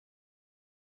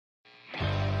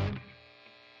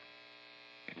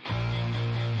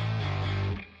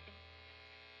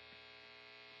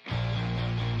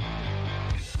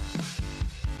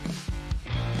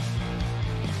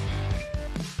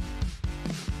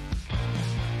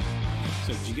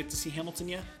So, did you get to see Hamilton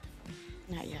yet?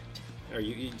 Not yet. Are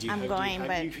you? Do you I'm going,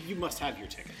 but you must have your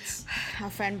tickets. a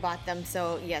friend bought them,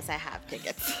 so yes, I have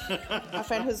tickets. A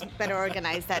friend who's better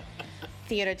organized at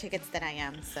theater tickets than I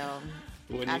am, so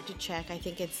I have to check. I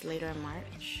think it's later in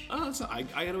March. Oh, it's not,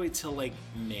 I gotta wait till like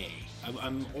May.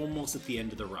 I'm almost at the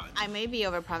end of the run. I may be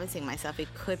overpromising myself. It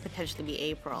could potentially be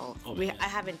April. Oh, I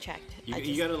haven't checked.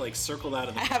 You gotta like circle that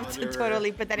in the I calendar. have to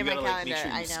totally put that in my Like, calendar. make sure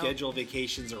you I know. schedule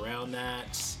vacations around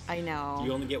that. I know.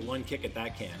 You only get one kick at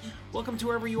that can. Welcome to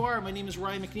wherever you are. My name is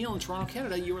Ryan McNeil in Toronto,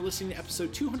 Canada. You are listening to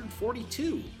episode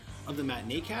 242 of the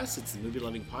Matinee Cast. It's the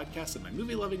movie-loving podcast at my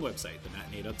movie-loving website,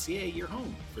 thematinee.ca, your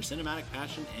home for cinematic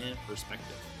passion and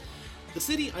perspective. The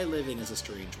city I live in is a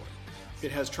strange one.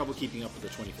 It has trouble keeping up with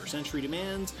the 21st century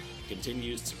demands, it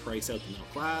continues to price out the middle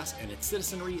class, and its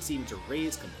citizenry seem to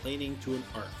raise complaining to an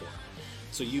art form.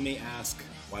 So you may ask,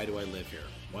 why do I live here?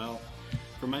 Well,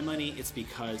 for my money, it's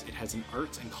because it has an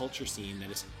arts and culture scene that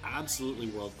is absolutely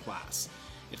world class.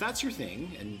 If that's your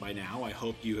thing, and by now I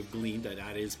hope you have gleaned that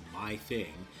that is my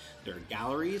thing, there are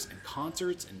galleries and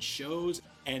concerts and shows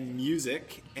and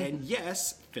music and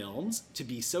yes, films to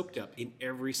be soaked up in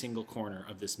every single corner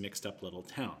of this mixed up little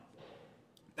town.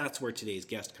 That's where today's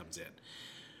guest comes in.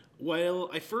 While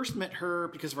I first met her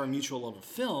because of our mutual love of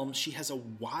film, she has a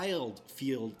wild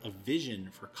field of vision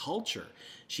for culture.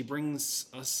 She brings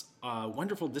us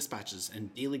wonderful dispatches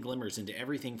and daily glimmers into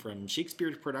everything from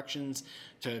Shakespeare productions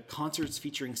to concerts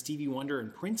featuring Stevie Wonder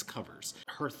and Prince covers.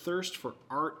 Her thirst for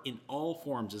art in all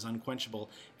forms is unquenchable,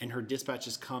 and her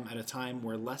dispatches come at a time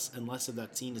where less and less of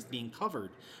that scene is being covered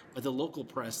by the local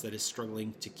press that is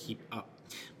struggling to keep up.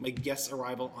 My guest's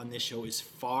arrival on this show is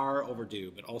far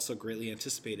overdue, but also greatly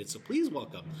anticipated, so please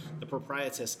welcome the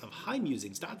proprietress of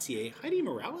highmusings.ca, Heidi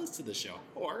Morales, to the show.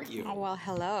 How are you? Oh, well,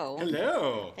 hello.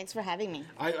 Hello. Thanks for having me.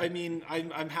 I mean,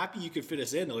 I'm happy you could fit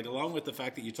us in, like, along with the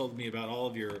fact that you told me about all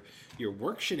of your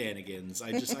work shenanigans.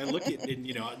 I look at, and,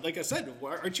 you know, like I said,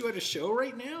 aren't you at a show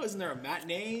right now? Isn't there a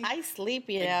matinee? I sleep,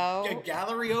 you know. A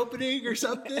gallery opening or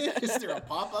something? Is there a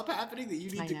pop-up happening that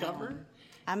you need to cover?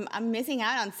 I'm missing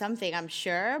out on something, I'm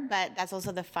sure, but that's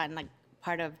also the fun, like,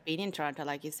 part of being in Toronto,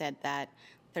 like you said, that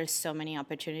there's so many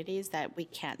opportunities that we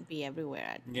can't be everywhere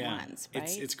at once,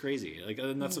 right? It's crazy. Like,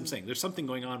 and that's what I'm saying. There's something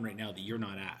going on right now that you're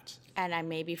not at. And I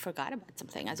maybe forgot about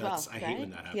something as well. I hate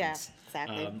when that happens. Yeah,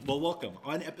 exactly. Well, welcome.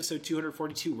 On episode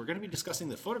 242, we're going to be discussing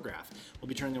The Photograph. We'll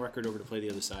be turning the record over to play the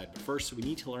other side. But first, we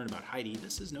need to learn about Heidi.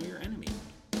 This is Know Your Enemy.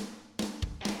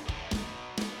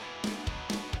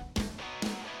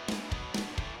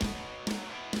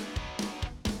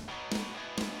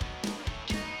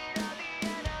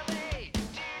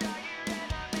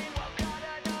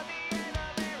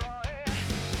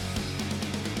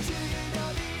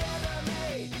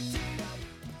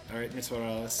 All right, Ms.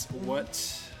 Morales,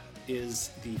 what is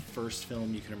the first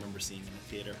film you can remember seeing in the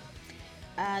theater?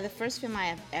 The first film I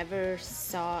have ever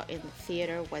saw in the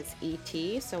theater was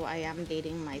E.T., so I am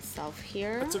dating myself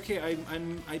here. That's okay.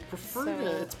 I prefer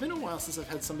to. It's been a while since I've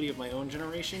had somebody of my own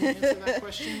generation answer that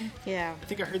question. Yeah. I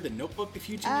think I heard The Notebook a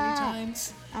few too many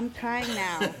times. I'm crying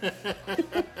now.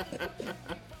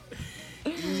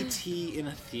 E.T. in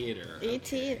a theater.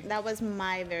 E.T., that was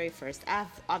my very first. I've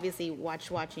obviously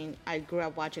I grew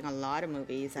up watching a lot of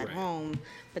movies at home,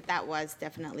 but that was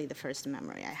definitely the first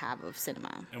memory I have of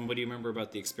cinema. And what do you remember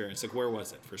about the experience? Like, where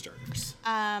was it, for starters?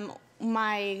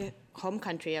 My home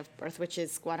country of birth, which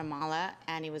is Guatemala,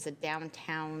 and it was a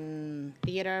downtown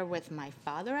theater with my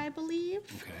father, I believe.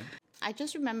 Okay. I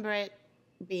just remember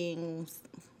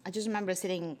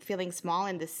sitting, feeling small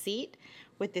in the seat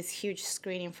with this huge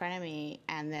screen in front of me,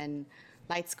 and then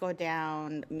lights go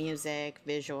down, music,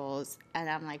 visuals, and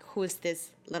I'm like, who's this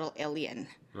little alien?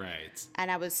 Right. And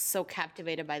I was so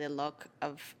captivated by the look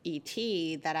of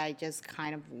E.T. that I just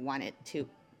kind of wanted to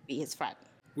be his friend.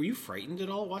 Were you frightened at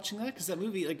all watching that? Because that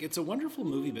movie, like, it's a wonderful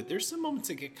movie, but there's some moments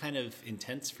that get kind of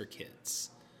intense for kids.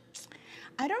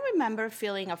 I don't remember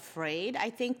feeling afraid.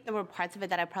 I think there were parts of it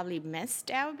that I probably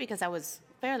missed out because I was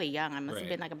fairly young. I must have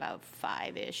been like about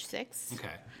 5-ish, 6. Okay.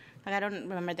 Like, I don't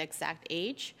remember the exact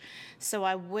age. So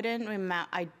I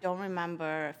don't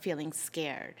remember feeling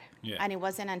scared. Yeah. And it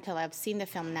wasn't until I've seen the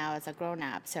film now as a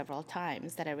grown-up several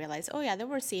times that I realized, oh yeah, there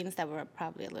were scenes that were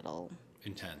probably a little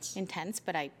intense,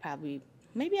 but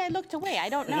maybe I looked away. I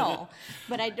don't know.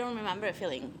 But I don't remember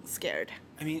feeling scared.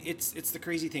 I mean, it's the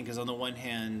crazy thing, because on the one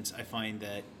hand, I find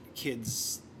that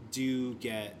kids do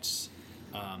get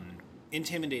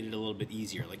intimidated a little bit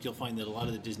easier. Like, you'll find that a lot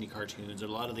of the Disney cartoons or a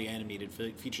lot of the animated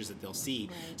features that they'll see,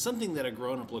 something that a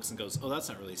grown-up looks and goes, oh, that's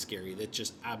not really scary, that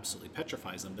just absolutely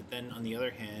petrifies them. But then on the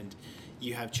other hand,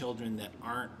 you have children that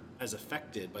aren't as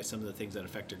affected by some of the things that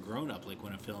affect a grown-up, like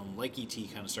when a film like E.T.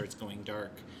 kind of starts going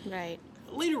dark. Right.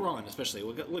 Later on, especially.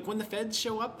 Like when the feds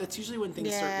show up, that's usually when things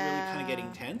start really kind of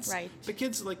getting tense. Right. The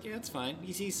kids are like, yeah, it's fine.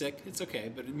 E.T.'s sick. It's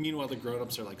okay. But meanwhile, the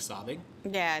grown-ups are like sobbing.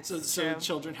 Yeah, it's true. So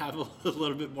children have a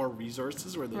little bit more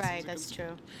resources where those Right, things are that's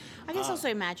concerned. true. I guess also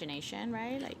imagination,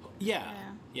 right? Like. Yeah.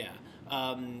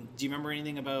 Do you remember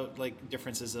anything about like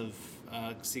differences of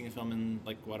seeing a film in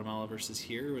like Guatemala versus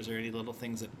here? Was there any little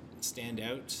things that stand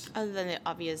out? Other than the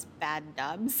obvious bad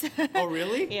dubs. Oh,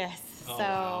 really? Yes. Oh, so,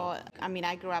 wow. I mean,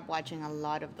 I grew up watching a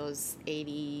lot of those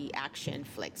 80 action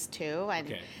flicks too.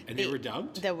 And they were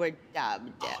dubbed? They were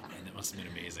dubbed. Oh, man, that must have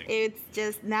been amazing. It's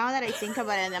just, now that I think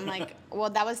about it, I'm like,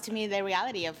 well, that was to me the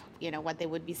reality of, what they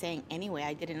would be saying anyway.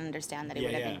 I didn't understand that it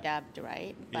would have been dubbed,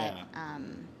 right? But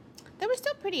they were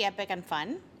still pretty epic and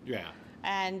fun. Yeah.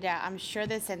 And I'm sure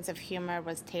the sense of humor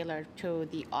was tailored to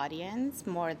the audience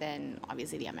more than,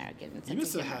 obviously, the American sense of humor. You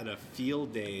must have had a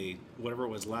field day, whatever it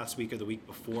was, last week or the week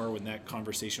before, when that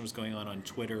conversation was going on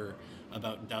Twitter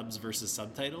about dubs versus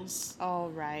subtitles. Oh,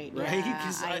 right. Right?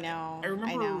 Yeah, I know. I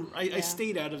remember I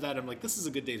stayed out of that. I'm like, this is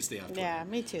a good day to stay out of Twitter. Yeah,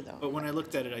 me too, though. But when I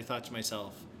looked at it, I thought to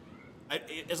myself,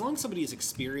 as long as somebody is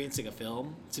experiencing a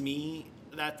film, to me,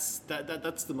 that's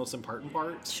the most important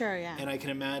part. Sure, yeah. And I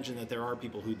can imagine that there are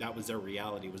people who that was their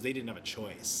reality, was they didn't have a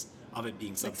choice of it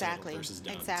being subtitled versus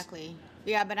dubbed. Exactly.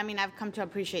 Yeah, but I mean, I've come to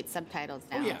appreciate subtitles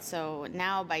now. Oh, yeah. So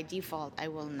now, by default, I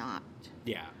will not.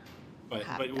 Yeah. But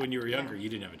when you were younger, you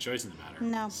didn't have a choice in the matter.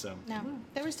 No. So. No.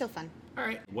 They were still fun. All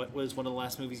right. What was one of the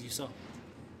last movies you saw?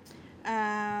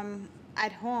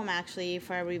 At home, actually,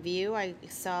 for a review, I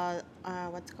saw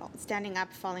what's it called Standing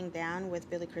Up, Falling Down with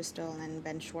Billy Crystal and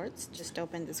Ben Schwartz. Just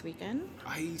opened this weekend.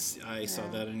 I saw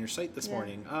that on your site this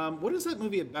morning. What is that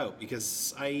movie about?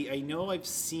 Because I know I've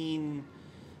seen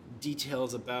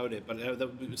details about it, but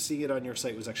seeing it on your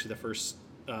site was actually the first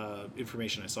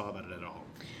information I saw about it at all.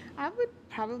 I would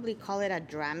probably call it a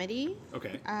dramedy.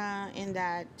 Okay. In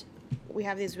that we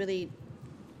have this really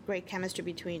great chemistry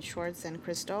between Schwartz and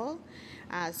Crystal.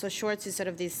 So Schwartz is sort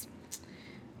of this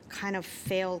kind of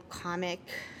failed comic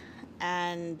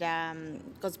and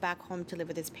goes back home to live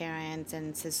with his parents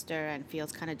and sister and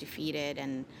feels kind of defeated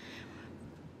and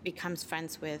becomes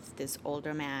friends with this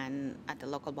older man at the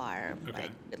local bar,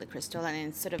 like Billy Crystal. And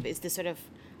it's sort of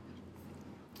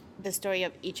the story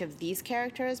of each of these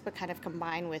characters, but kind of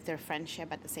combined with their friendship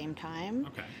at the same time.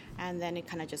 Okay. And then it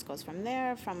kind of just goes from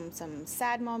there, from some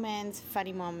sad moments,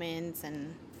 funny moments,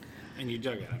 and... And you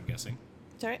dug it, I'm guessing.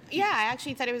 Sorry? Yeah, I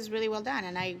actually thought it was really well done,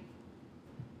 and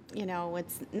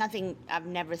it's nothing I've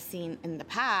never seen in the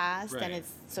past, right. And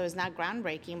it's not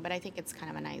groundbreaking, but I think it's kind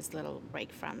of a nice little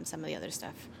break from some of the other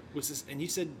stuff. Was this? And you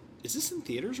said, is this in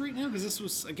theaters right now? Because this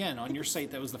was, again, on your site,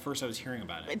 that was the first I was hearing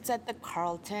about it. It's at the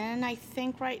Carlton, I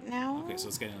think, right now. Okay, so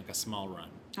it's getting like a small run.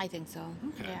 I think so.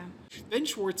 Okay. Yeah. Ben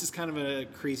Schwartz is kind of a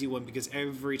crazy one because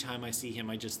every time I see him,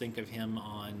 I just think of him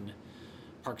on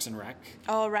Parks and Rec.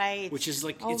 Oh, right. Which is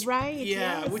like, right.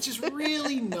 Yeah, Yes. Which is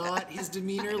really not his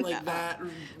demeanor like that.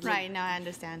 Right, no, I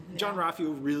understand. John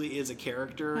Ralphio really is a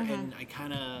character, and I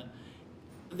kind of...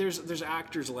 There's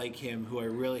actors like him who I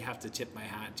really have to tip my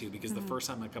hat to because the first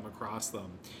time I come across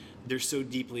them, they're so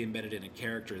deeply embedded in a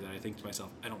character that I think to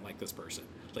myself, I don't like this person.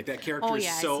 Like that character is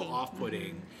so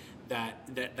off-putting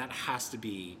that has to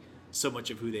be so much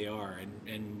of who they are,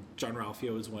 and John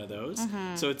Ralphio is one of those.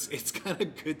 So it's kind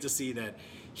of good to see that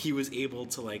he was able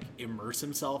to like immerse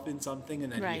himself in something,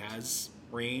 and that he has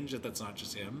range, that's not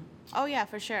just him. Oh yeah,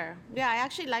 for sure. Yeah, I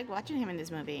actually liked watching him in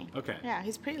this movie. Okay. Yeah,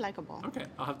 he's pretty likable. Okay,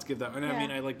 I'll have to give that one. I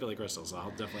mean, I like Billy Crystal, so I'll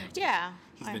definitely have to. Yeah.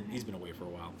 He's been away for a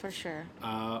while. For sure.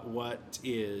 What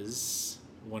is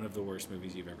one of the worst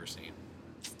movies you've ever seen?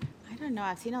 I don't know.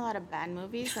 I've seen a lot of bad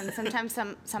movies, and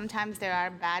sometimes they are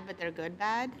bad, but they're good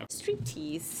bad.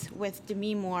 Striptease with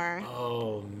Demi Moore.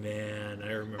 Oh man,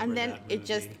 I remember. And then that movie. it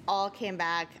just all came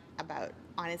back about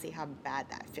honestly how bad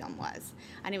that film was.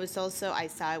 And it was also, I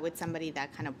saw it with somebody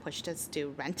that kind of pushed us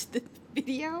to rent the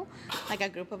video, like a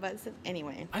group of us.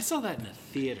 Anyway. I saw that in a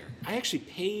theater. I actually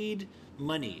paid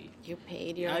money. You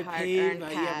paid your hard-earned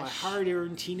cash. Yeah, my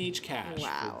hard-earned teenage cash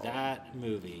Wow. for that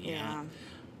movie. Yeah.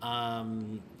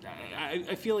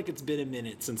 I feel like it's been a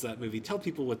minute since that movie. Tell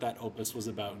people what that opus was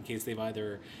about in case they've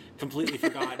either completely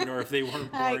forgotten or if they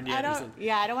weren't born yet.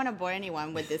 I don't want to bore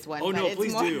anyone with this one. Oh, no,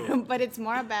 please do. But it's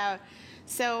more about...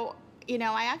 So,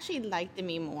 I actually liked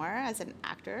Demi Moore as an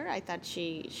actor. I thought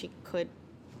she could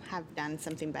have done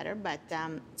something better. But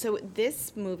so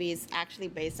this movie is actually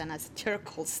based on a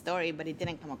satirical story, but it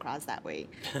didn't come across that way,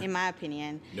 in my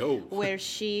opinion. No. Where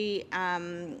she,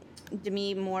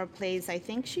 Demi Moore plays, I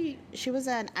think she was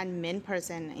an admin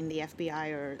person in the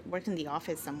FBI or worked in the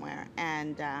office somewhere,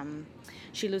 and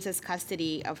she loses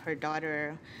custody of her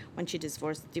daughter when she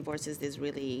divorces this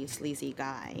really sleazy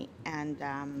guy,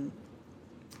 and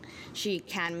she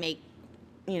can't make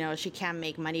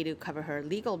money to cover her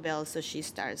legal bills, so she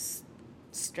starts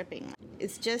stripping.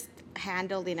 It's just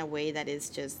handled in a way that is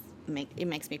just it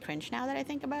makes me cringe now that I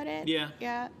think about it. Yeah.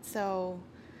 Yeah. So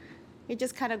it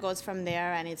just kind of goes from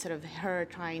there, and it's sort of her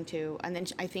trying to, and then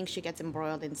I think she gets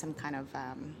embroiled in some kind of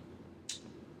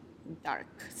dark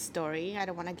story. I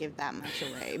don't want to give that much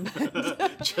away,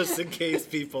 but just in case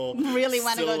people really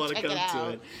want to go check come it out. to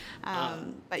it.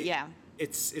 But yeah.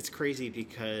 It's crazy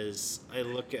because I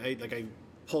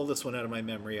pull this one out of my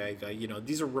memory.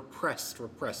 These are repressed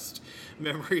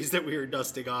memories that we are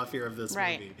dusting off here of this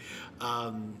movie.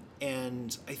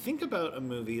 And I think about a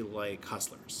movie like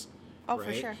Hustlers. Oh, right?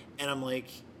 for sure. And I'm like,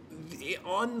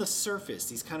 on the surface,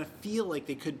 these kind of feel like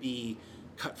they could be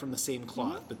cut from the same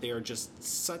cloth, but they are just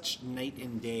such night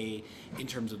and day in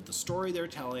terms of the story they're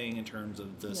telling, in terms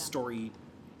of the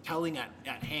storytelling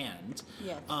at hand.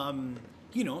 Yes.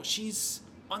 She's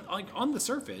on the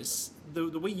surface,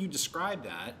 the way you describe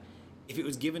that, if it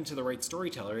was given to the right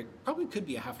storyteller, it probably could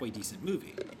be a halfway decent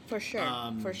movie. For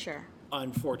sure. For sure.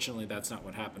 Unfortunately, that's not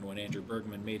what happened when Andrew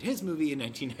Bergman made his movie in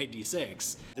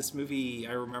 1996. This movie,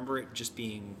 I remember it just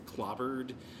being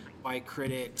clobbered by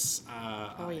critics.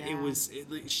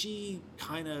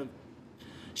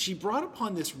 She brought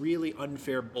upon this really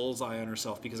unfair bullseye on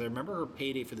herself, because I remember her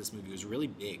payday for this movie was really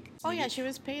big. She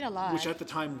was paid a lot. Which at the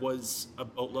time was a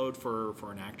boatload for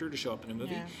an actor to show up in a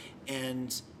movie. Yeah.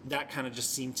 And that kind of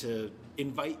just seemed to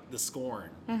invite the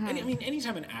scorn. Mm-hmm. And I mean,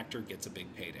 anytime an actor gets a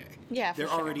big payday, they're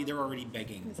already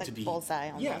begging it's like to be bullseye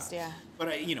almost. Yeah. But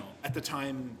at the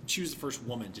time, she was the first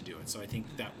woman to do it, so I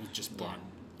think that was just brought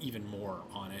even more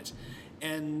on it.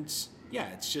 And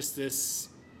it's just this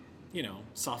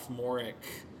sophomoric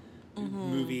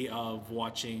movie of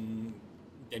watching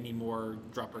Demi Moore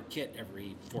drop her kit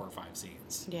every 4 or 5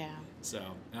 scenes. Yeah. So,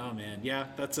 oh man,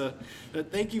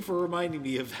 thank you for reminding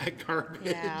me of that garbage.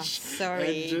 Yeah,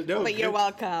 sorry, but you're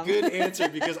welcome. Good answer,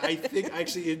 because I think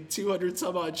actually in 200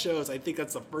 some odd shows, I think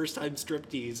that's the first time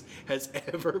striptease has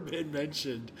ever been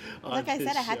mentioned on Like I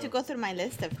said, I had show. to go through my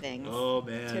list of things. Oh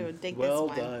man, to dig well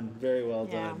this one. done, very well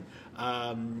done.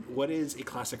 What is a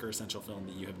classic or essential film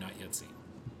that you have not yet seen?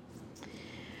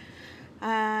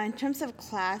 In terms of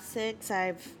classics,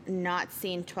 I've not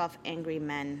seen 12 Angry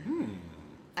Men.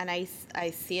 And I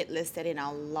see it listed in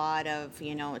a lot of,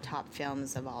 top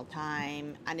films of all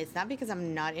time. And it's not because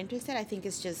I'm not interested. I think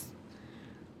it's just,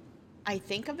 I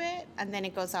think of it, and then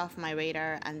it goes off my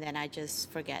radar, and then I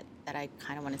just forget that I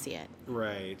kind of want to see it.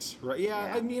 Right.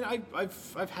 Yeah. I mean,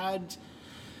 I've had...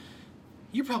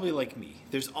 You're probably like me.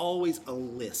 There's always a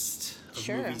list of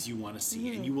movies you want to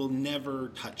see, and you will never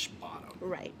touch bottom.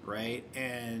 Right?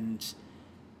 And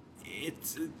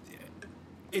it's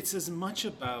as much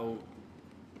about,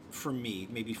 for me,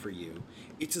 maybe for you,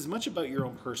 it's as much about your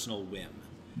own personal whim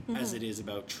as it is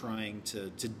about trying to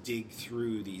dig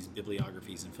through these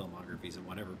bibliographies and filmographies and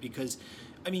whatever. Because,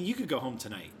 I mean, you could go home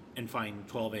tonight and find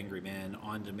 12 Angry Men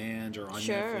on demand or on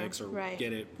Netflix, or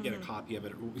get a copy of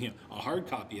it, a hard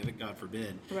copy of it, God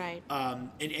forbid. Right.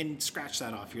 And scratch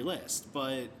that off your list.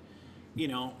 But,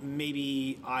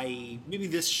 maybe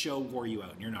this show wore you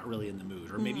out and you're not really in the mood,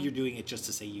 or maybe you're doing it just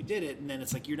to say you did it, and then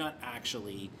it's like you're not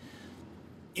actually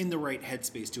in the right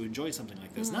headspace to enjoy something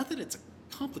like this. Not that it's a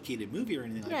complicated movie or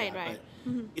anything like that,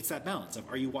 but it's that balance of,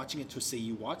 are you watching it to say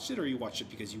you watched it, or you watched it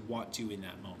because you want to in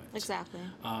that moment? Exactly.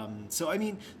 So I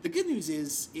mean, the good news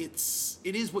is it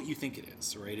is what you think it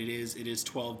is, right? It is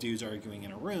 12 dudes arguing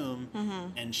in a room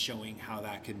and showing how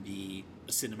that can be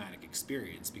a cinematic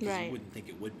experience, because you wouldn't think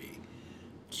it would be.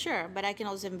 Sure, but I can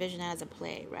also envision it as a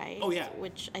play, right? Oh yeah,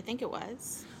 which I think it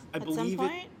was. I believe some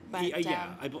point. But,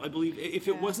 I believe if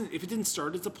it didn't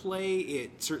start as a play,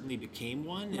 it certainly became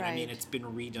one. And I mean, it's been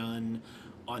redone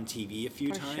on TV a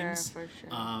few times. For sure.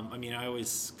 I mean, I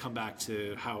always come back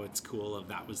to how it's cool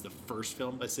that was the first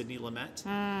film by Sidney Lumet.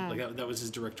 Like that was his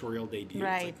directorial debut.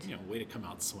 Right. It's like, way to come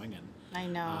out swinging. I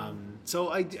know.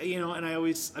 So I've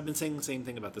been saying the same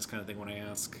thing about this kind of thing when I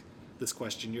ask this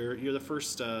question. You're the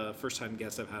first time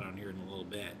guest I've had on here in a little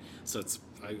bit. So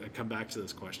I come back to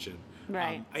this question.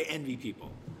 Right. I envy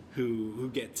people who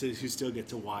still get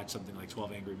to watch something like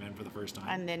 12 Angry Men for the first time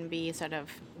and then be sort of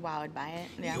wowed by it.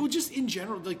 Yeah. Well, just in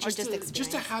general, like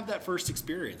just to have that first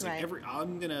experience. Like right.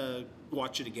 I'm gonna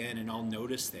watch it again and I'll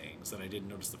notice things that I didn't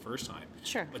notice the first time.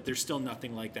 Sure. But there's still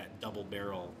nothing like that double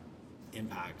barrel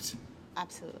impact.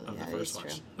 Absolutely. Of the that first is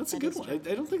watch. true. That's a good one. I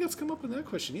don't think that's come up in that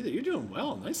question either. You're doing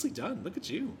well. Nicely done. Look at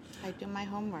you. I do my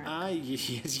homework.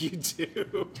 Yes, you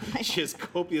do. She has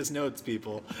copious notes,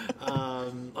 people.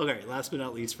 Okay, last but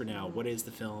not least for now, what is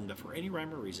the film that for any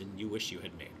rhyme or reason you wish you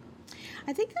had made?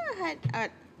 I think I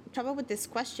had trouble with this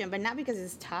question, but not because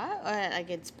it's tough or like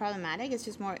it's problematic. It's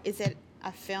just more, is it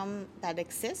a film that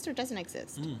exists or doesn't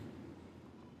exist?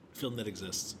 Film that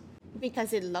exists.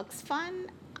 Because it looks fun.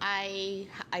 I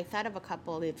thought of a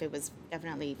couple, if it was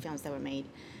definitely films that were made,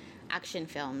 action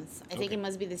films. I think it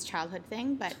must be this childhood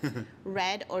thing, but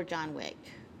Red or John Wick.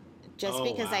 Just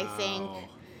because I think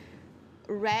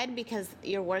Red, because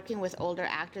you're working with older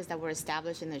actors that were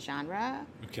established in the genre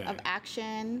of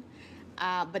action,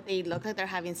 but they look like they're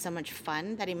having so much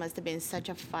fun that it must have been such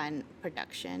a fun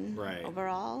production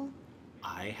overall.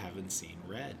 I haven't seen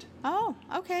Red. Oh,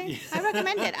 okay. I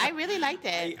recommend it. I really liked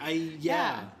it.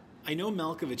 I know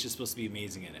Malkovich is supposed to be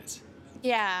amazing in it.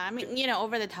 Yeah, I mean,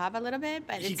 over the top a little bit,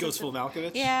 but he goes full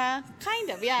Malkovich? Yeah, kind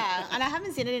of, yeah. And I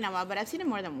haven't seen it in a while, but I've seen it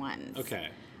more than once. Okay.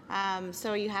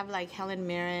 So you have like Helen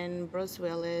Mirren, Bruce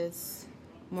Willis,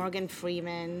 Morgan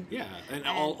Freeman. Yeah, and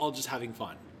all just having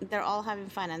fun. They're all having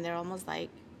fun, and they're almost like,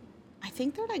 I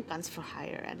think they're like guns for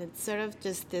hire, and it's sort of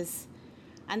just this,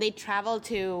 and they travel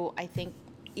to,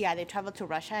 they travel to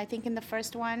Russia, I think, in the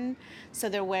first one. So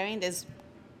they're wearing this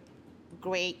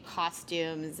great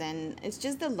costumes, and it's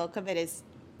just the look of it is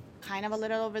kind of a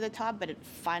little over the top, but it's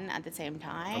fun at the same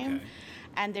time. Okay.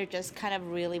 And they're just kind of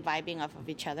really vibing off of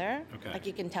each other. Okay. Like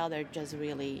you can tell they're just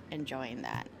really enjoying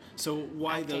that. So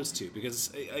why those two?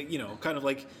 Because, kind of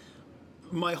like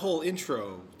my whole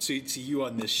intro to you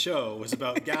on this show was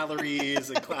about galleries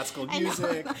and classical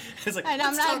music. It's like,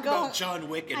 let's talk about John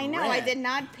Wick and I know, Red. I did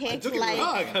not pick I took it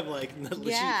wrong. I'm like,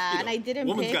 and I didn't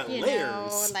woman's pick, got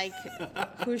layers. like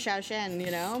Hu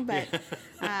Xiaoshen, but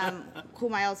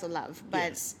whom I also love.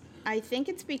 But I think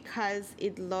it's because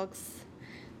it looks,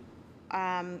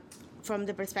 from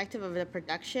the perspective of the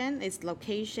production, it's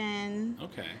location.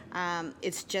 Okay.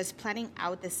 It's just planning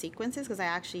out the sequences, because I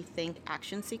actually think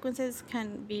action sequences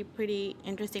can be pretty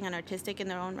interesting and artistic in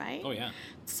their own right. Oh yeah.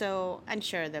 So, and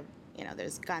sure,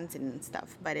 there's guns and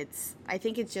stuff, but I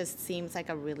think it just seems like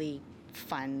a really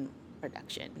fun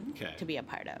production to be a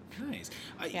part of. Nice.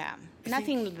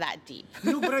 Nothing that deep.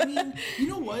 No, but I mean, you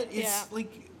know what? It's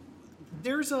like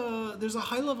there's a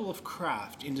high level of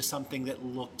craft into something that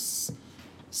looks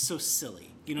so silly.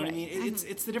 You know what I mean?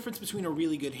 It's the difference between a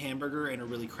really good hamburger and a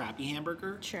really crappy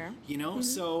hamburger. Sure.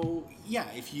 So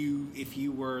if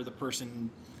you were the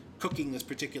person cooking this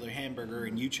particular hamburger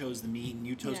and you chose the meat and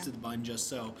you toasted the bun just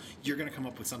so, you're going to come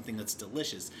up with something that's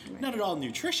delicious. Right. Not at all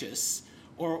nutritious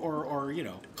or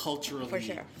culturally. For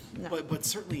sure. No. But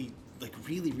certainly like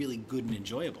really, really good and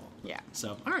enjoyable. Yeah.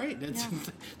 So, all right.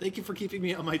 Thank you for keeping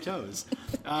me on my toes.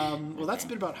 Well, that's a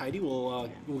bit about Heidi. We'll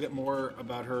get more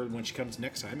about her when she comes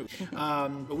next time.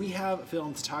 But we have a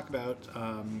film to talk about.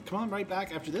 Come on right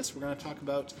back after this. We're going to talk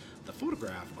about The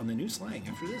Photograph on the New Slang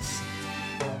after this.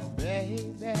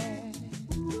 Baby,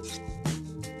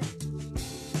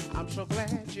 I'm so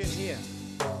glad you're here.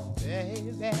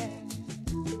 Baby,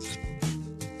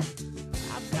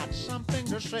 I've got something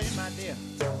to say, my dear.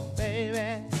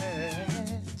 Baby,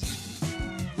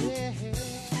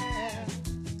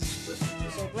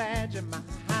 so glad you're mine.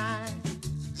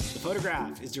 The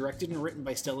Photograph is directed and written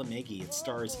by Stella Meggy. It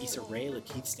stars Issa Rae,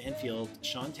 Lakeith Stanfield,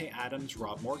 Shantae Adams,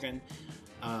 Rob Morgan,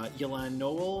 Yolande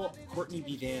Noel, Courtney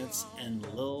B. Vance, and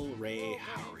Lil Ray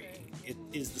Howery. It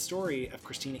is the story of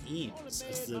Christina Eames.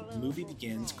 As the movie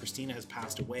begins, Christina has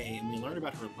passed away, and we learn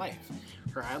about her life,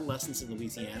 her adolescence in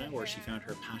Louisiana, where she found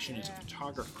her passion as a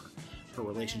photographer, her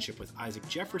relationship with Isaac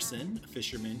Jefferson, a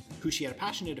fisherman who she had a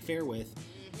passionate affair with,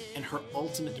 and her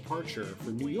ultimate departure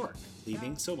for New York,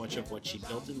 leaving so much of what she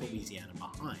built in Louisiana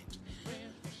behind.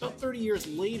 About 30 years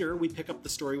later, we pick up the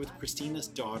story with Christina's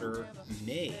daughter,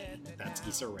 May. That's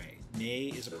Issa Rae. May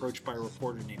is approached by a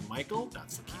reporter named Michael.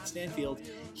 That's Lakeith Stanfield.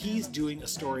 He's doing a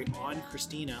story on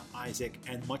Christina, Isaac,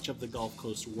 and much of the Gulf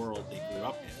Coast world they grew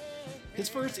up in. His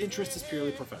first interest is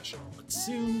purely professional, but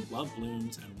soon love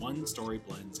blooms and one story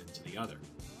blends into the other.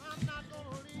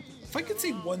 If I could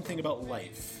say one thing about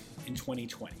life in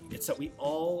 2020, it's that we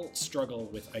all struggle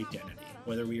with identity,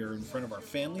 whether we are in front of our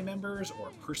family members or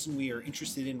a person we are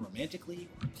interested in romantically,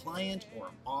 or a client or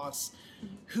a boss.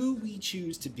 Who we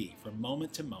choose to be from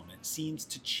moment to moment seems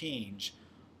to change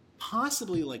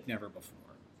possibly like never before.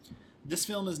 This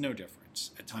film is no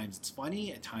different. At times it's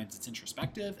funny, at times it's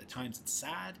introspective, at times it's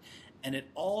sad, and at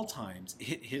all times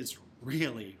it is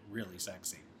really, really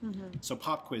sexy. Mm-hmm. So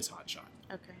pop quiz hotshot.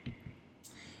 Okay.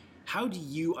 How do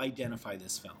you identify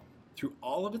this film? Through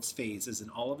all of its phases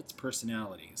and all of its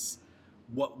personalities,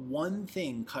 what one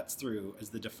thing cuts through as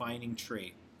the defining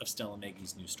trait of Stella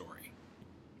Meggy's new story?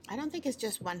 I don't think it's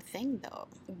just one thing, though.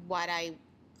 What I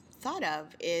thought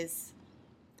of is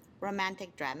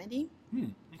romantic dramedy.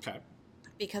 Okay.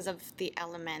 Because of the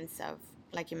elements of,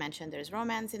 like you mentioned, there's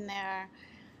romance in there,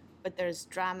 but there's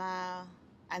drama,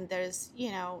 and there's,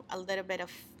 a little bit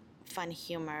of fun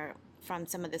humor from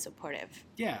some of the supportive.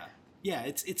 Yeah,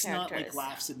 it's not like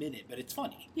laughs a minute, but it's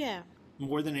funny. Yeah.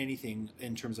 More than anything,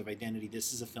 in terms of identity,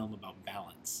 this is a film about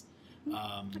balance.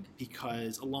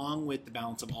 Because along with the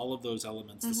balance of all of those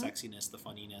elements, the sexiness, the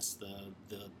funniness,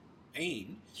 the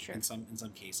pain, sure. in some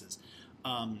cases,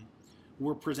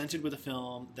 we're presented with a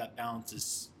film that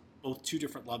balances both two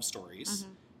different love stories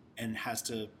and has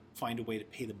to find a way to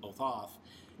pay them both off.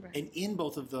 Right. And in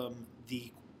both of them,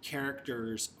 the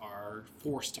characters are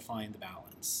forced to find the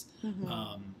balance,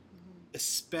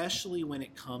 especially when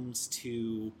it comes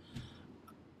to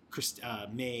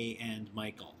May and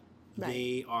Michael. Right.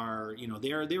 They are,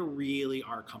 they really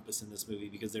are compass in this movie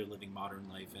because they're living modern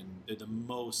life and they're the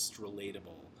most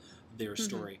relatable, their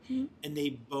story. And they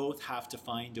both have to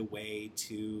find a way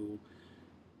to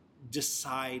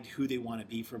decide who they want to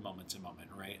be from moment to moment,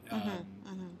 right?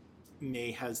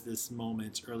 May has this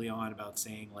moment early on about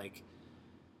saying, like,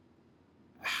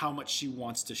 how much she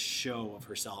wants to show of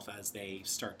herself as they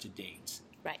start to date.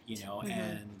 Right.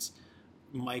 And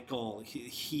Michael,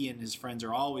 he and his friends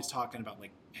are always talking about,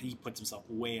 like, he puts himself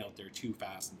way out there too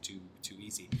fast and too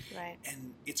easy. Right.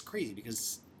 And it's crazy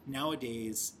because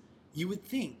nowadays you would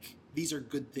think these are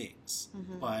good things,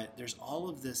 but there's all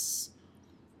of this,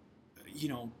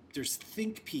 there's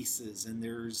think pieces and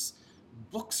there's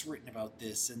books written about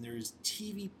this and there's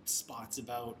TV spots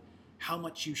about how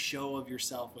much you show of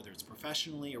yourself, whether it's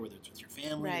professionally or whether it's with your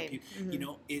family. Right. Or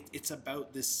people, it's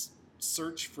about this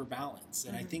search for balance.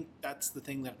 And I think that's the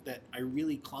thing that I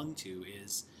really clung to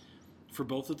is for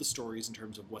both of the stories in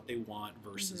terms of what they want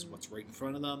versus what's right in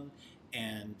front of them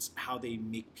and how they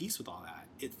make peace with all that.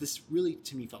 This really,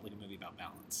 to me, felt like a movie about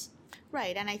balance.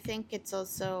 Right, and I think it's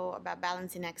also about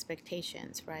balancing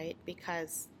expectations, right?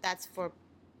 Because that's for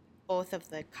both of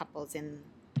the couples in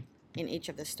each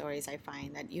of the stories. I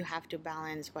find that you have to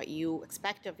balance what you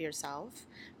expect of yourself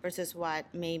versus what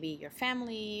maybe your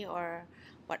family or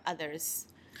what others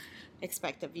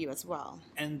expect of you as well.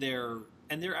 And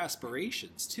their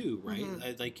aspirations too,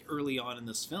 right? Like early on in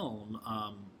this film,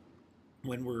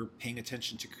 when we're paying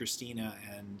attention to Christina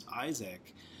and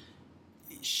Isaac,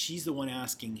 she's the one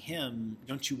asking him,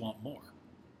 "Don't you want more?"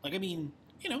 Like, I mean,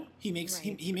 he makes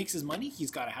he makes his money.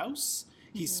 He's got a house.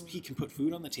 He can put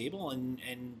food on the table, and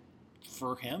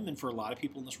for him and for a lot of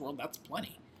people in this world, that's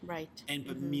plenty. Right.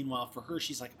 But meanwhile, for her,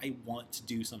 she's like, I want to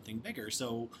do something bigger.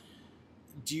 So,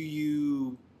 do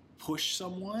you push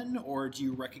someone, or do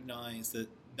you recognize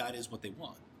that is what they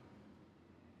want?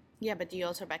 Yeah, but do you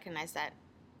also recognize that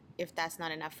if that's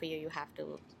not enough for you, you have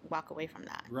to walk away from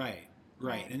that? Right.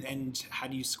 And how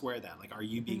do you square that? Like, are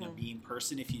you being a mean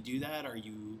person if you do that? Are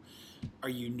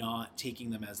you not taking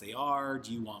them as they are?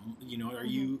 Do you want, are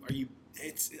you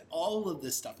it's all of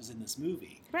this stuff is in this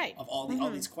movie. Right. Of all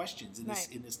these questions in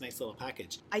this nice little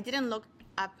package. I didn't look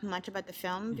up much about the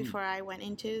film before I went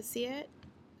in to see it.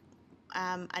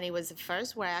 And it was the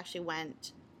first where I actually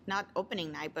went, not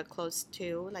opening night, but close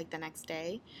to, like, the next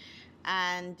day.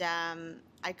 And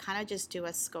I kind of just do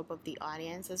a scope of the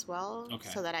audience as well,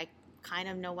 so that I kind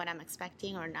of know what I'm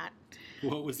expecting or not.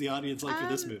 What was the audience like for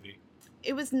this movie?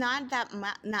 It was not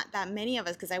that many of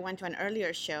us because I went to an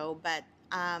earlier show, but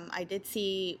I did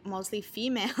see mostly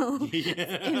female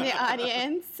in the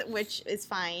audience, which is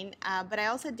fine. But I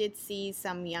also did see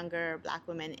some younger Black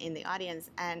women in the audience,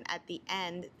 and at the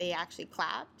end, they actually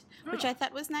clapped, which I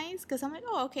thought was nice because I'm like,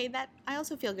 oh, okay, that I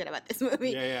also feel good about this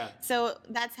movie. Yeah. So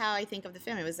that's how I think of the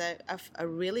film. It was a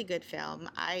really good film.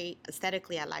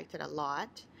 Aesthetically, I liked it a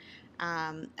lot.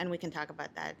 And we can talk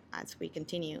about that as we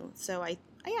continue. So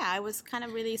I was kind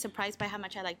of really surprised by how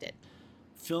much I liked it.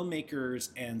 Filmmakers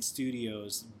and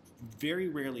studios very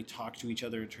rarely talk to each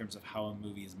other in terms of how a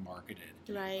movie is marketed.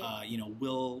 Right.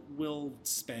 We'll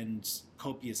spend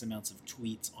copious amounts of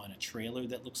tweets on a trailer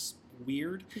that looks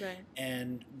weird. Right.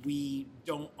 And we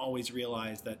don't always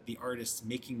realize that the artists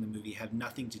making the movie have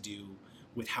nothing to do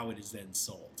with how it is then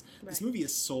sold. Right. This movie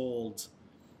is sold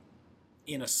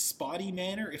in a spotty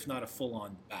manner, if not a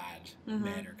full-on bad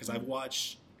manner. Because I've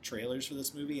watched trailers for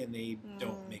this movie, and they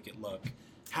don't make it look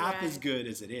half as good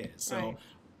as it is. So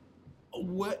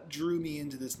what drew me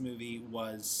into this movie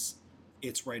was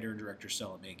its writer and director,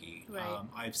 Stella Meggy.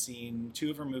 I've seen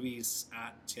 2 of her movies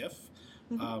at TIFF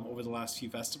over the last few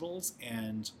festivals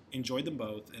and enjoyed them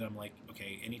both. And I'm like,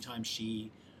 okay, anytime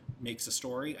she makes a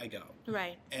story, I go.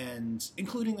 Right. And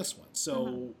including this one.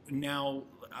 So now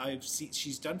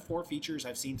she's done 4 features.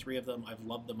 I've seen 3 of them. I've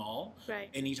loved them all. Right.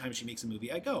 Anytime she makes a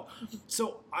movie, I go.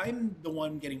 So I'm the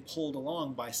one getting pulled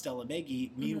along by Stella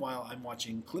Meggy. Meanwhile, I'm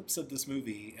watching clips of this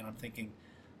movie and I'm thinking,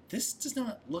 this does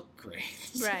not look great.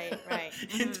 Right.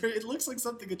 It looks like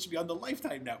something that should be on the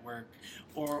Lifetime Network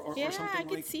or something like... I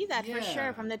could see that for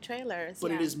sure from the trailers.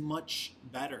 But it is much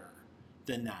better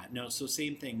than that. No, so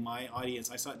same thing. My audience,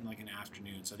 I saw it in like an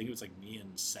afternoon, so I think it was like me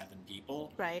and 7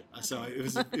 people. Right. So it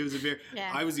was a very...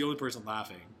 I was the only person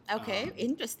laughing. Okay,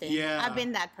 interesting. Yeah. I've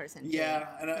been that person too. Yeah,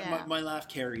 and my laugh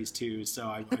carries too, so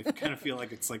I kind of feel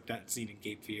like it's like that scene in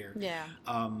Cape Fear. Yeah.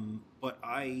 But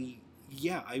I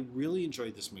really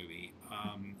enjoyed this movie.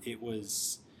 It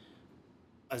was,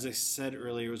 as I said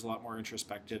earlier, it was a lot more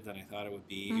introspective than I thought it would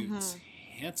be. It was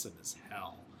handsome as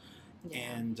hell. Yeah,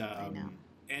 and I know.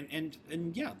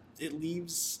 And yeah, it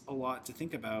leaves a lot to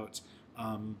think about.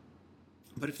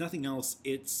 But if nothing else,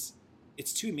 it's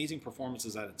 2 amazing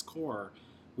performances at its core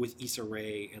with Issa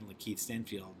Rae and Lakeith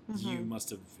Stanfield. You must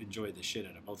have enjoyed the shit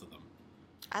out of both of them.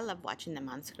 I love watching them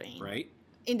on screen. Right?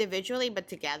 Individually, but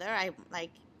together, I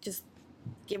like just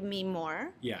give me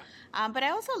more. Yeah. But I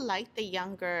also like the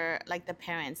younger, like the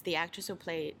parents, the actress who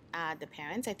played the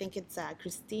parents. I think it's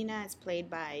Christina is played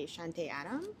by Shantae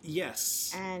Adams.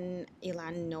 Yes. And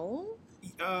Ilan Noel.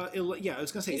 Yeah, I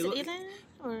was gonna say. Is it Ilan?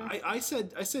 Or? I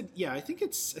said yeah. I think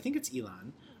it's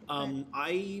Ilan.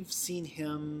 I've seen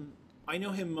him. I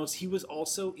know him most. He was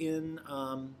also in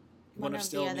one of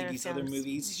Stella Meggy's other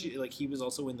movies. He was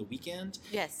also in The Weeknd.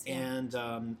 Yes. And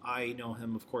I know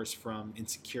him, of course, from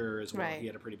Insecure as well. Right. He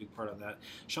had a pretty big part on that.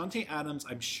 Shantae Adams,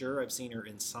 I'm sure I've seen her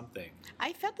in something.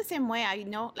 I felt the same way. I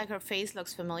know, like, her face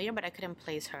looks familiar, but I couldn't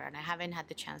place her, and I haven't had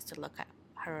the chance to look at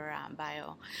her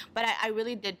bio. But I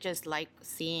really did just like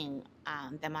seeing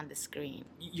them on the screen.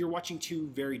 You're watching 2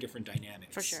 very different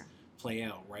dynamics. For sure. Play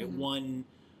out, right? One,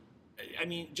 I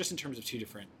mean, just in terms of 2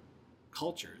 different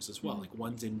cultures as well. Like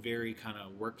one's in very kind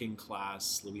of working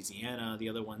class Louisiana, the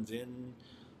other one's in,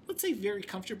 let's say, very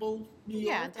comfortable New York.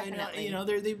 Yeah, definitely. And,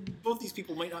 they both these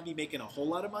people might not be making a whole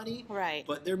lot of money, right?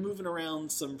 But they're moving around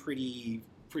some pretty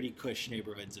cush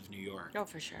neighborhoods of New York. Oh,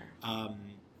 for sure.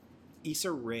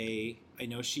 Issa Rae, I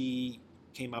know she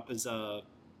came up as a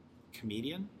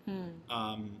comedian.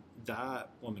 That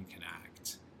woman can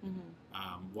act.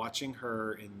 Watching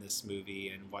her in this movie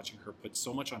and watching her put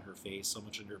so much on her face, so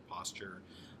much on her posture,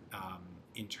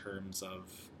 in terms of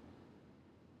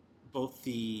both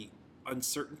the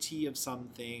uncertainty of some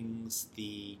things,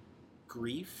 the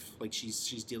grief, like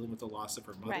she's dealing with the loss of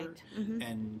her mother,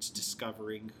 and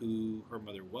discovering who her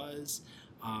mother was,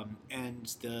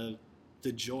 and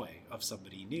the joy of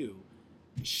somebody new.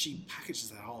 She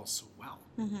packages that all so well.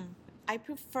 I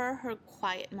prefer her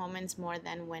quiet moments more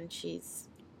than when she's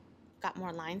got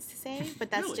more lines to say, but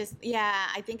that's really? just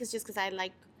I think it's just because I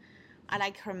like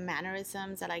her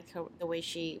mannerisms. I like the way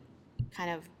she kind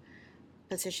of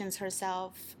positions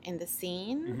herself in the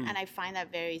scene, and I find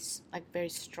that very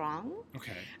strong.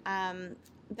 Okay.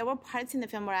 There were parts in the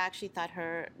film where I actually thought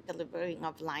her delivering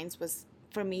of lines was,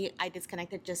 for me, I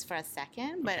disconnected just for a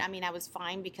second, but I mean, I was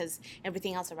fine because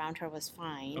everything else around her was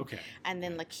fine. Okay. And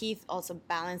then Lakeith also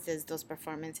balances those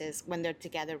performances when they're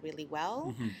together really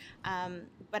well.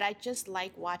 But I just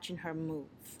like watching her move,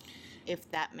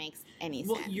 if that makes any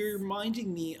sense. Well, you're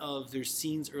reminding me of, there's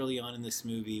scenes early on in this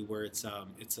movie where it's a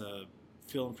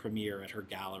film premiere at her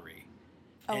gallery.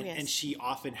 And she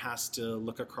often has to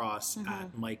look across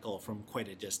at Michael from quite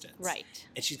a distance. Right.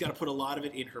 And she's got to put a lot of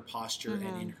it in her posture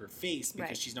and in her face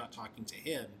because she's not talking to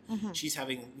him. She's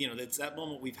having, it's that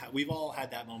moment we've all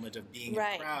had that moment of being in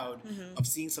a crowd, of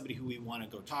seeing somebody who we want to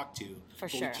go talk to. For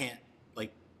but sure. we can't,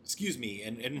 excuse me,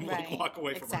 and walk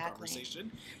away from our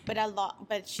conversation.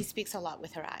 But she speaks a lot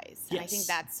with her eyes. And I think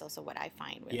that's also what I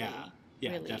find really. Yeah,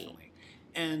 definitely.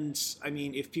 And I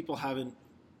mean, if people haven't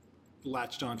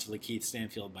latched on to Lakeith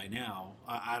Stanfield by now,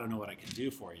 I don't know what I can do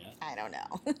for you. I don't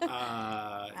know.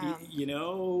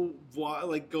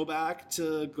 Go back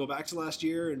to last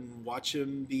year and watch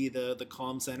him be the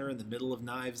calm center in the middle of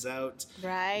Knives Out.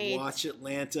 Right. Watch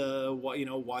Atlanta.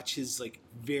 Watch his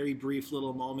very brief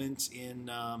little moment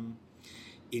in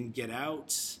Get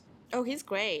Out. Oh, he's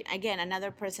great. Again,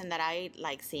 another person that I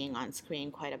like seeing on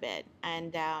screen quite a bit.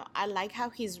 And I like how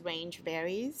his range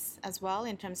varies as well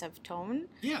in terms of tone.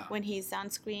 Yeah. When he's on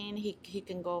screen, he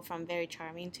can go from very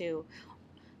charming to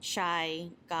shy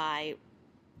guy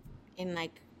in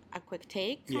like a quick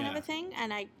take kind of a thing.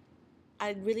 And I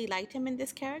really liked him in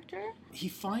this character. He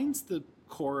finds the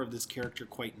core of this character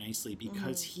quite nicely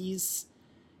because he's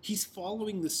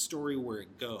following the story where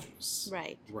it goes.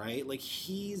 Right? Like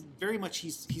he's very much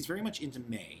into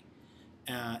May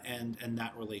and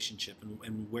that relationship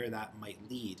and where that might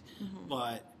lead.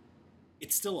 But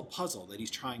it's still a puzzle that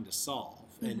he's trying to solve.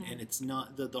 And it's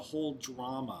not the whole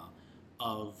drama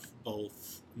of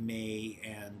both May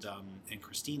and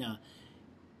Christina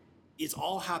is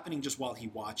all happening just while he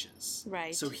watches.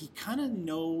 Right. So he kind of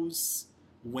knows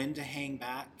when to hang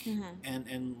back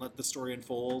and let the story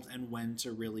unfold and when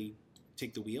to really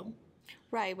take the wheel.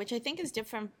 Right, which I think is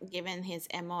different given his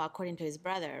MO according to his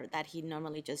brother, that he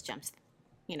normally just jumps,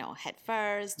 head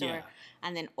first or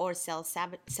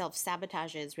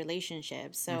self-sabotages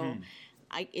relationships. So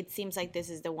it seems like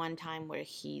this is the one time where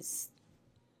he's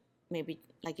maybe,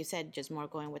 like you said, just more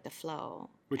going with the flow.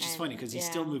 Which is funny because he's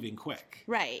still moving quick.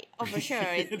 Right. Oh, for sure.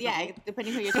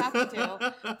 Depending who you're talking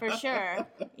to, for sure.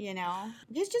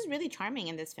 He's just really charming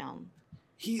in this film.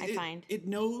 I find it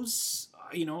knows.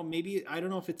 Maybe I don't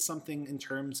know if it's something in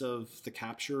terms of the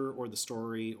capture or the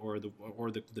story or the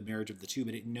marriage of the two,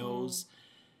 but it knows.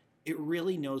 It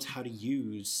really knows how to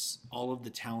use all of the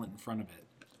talent in front of it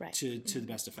to the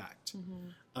best effect.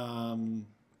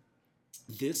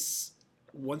 This.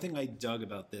 One thing I dug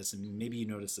about this, and maybe you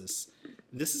notice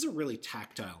this is a really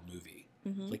tactile movie.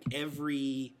 Like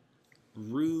every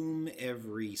room,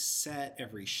 every set,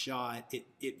 every shot,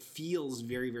 it feels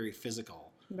very, very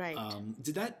physical. Right.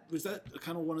 Was that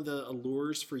kind of one of the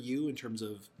allures for you in terms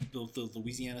of both the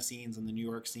Louisiana scenes and the New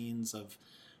York scenes of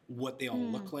what they all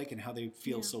look like and how they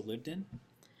feel so lived in?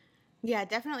 Yeah,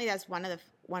 definitely. That's one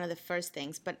of the first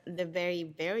things. But the very,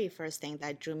 very first thing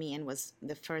that drew me in was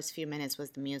the first few minutes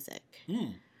was the music.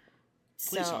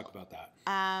 Please talk about that.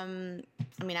 I'm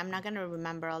not going to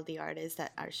remember all the artists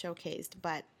that are showcased,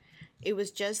 but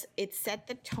it set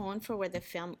the tone for where the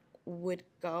film would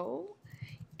go.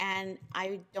 And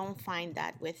I don't find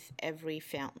that with every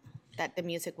film, that the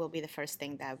music will be the first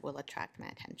thing that will attract my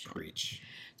attention. Preach.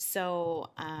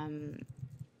 So,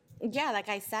 like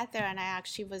I sat there and I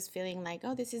actually was feeling like,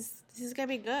 oh, this is gonna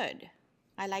be good.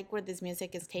 I like where this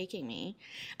music is taking me.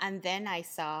 And then I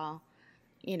saw,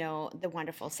 the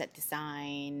wonderful set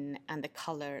design and the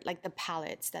color, like the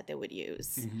palettes that they would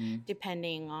use,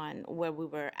 depending on where we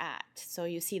were at. So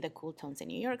you see the cool tones in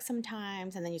New York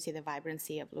sometimes, and then you see the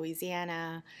vibrancy of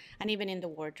Louisiana, and even in the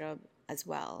wardrobe as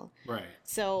well. Right.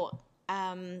 So,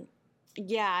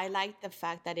 I like the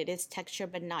fact that it is texture,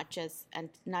 but not just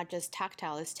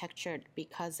tactile. It's textured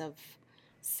because of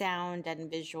sound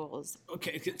and visuals.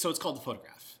 Okay, so it's called The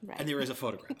Photograph, right. And there is a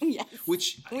photograph. Yes,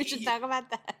 which we should talk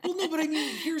about that. Well, no, but I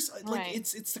mean, here's like right.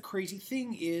 it's the crazy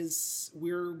thing is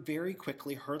we're very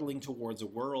quickly hurtling towards a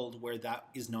world where that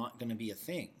is not going to be a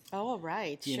thing. Oh,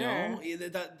 right, you know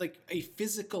that like a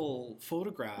physical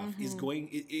photograph is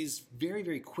very,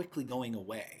 very quickly going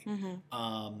away.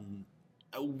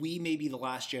 We may be the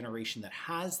last generation that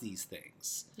has these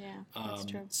things. Yeah, that's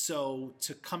true. So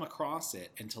to come across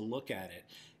it and to look at it,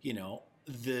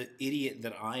 the idiot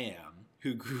that I am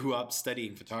who grew up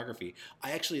studying photography,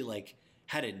 I actually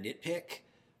had a nitpick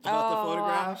about the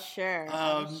photograph. Sure.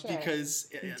 Because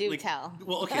do tell.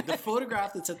 Well, okay, the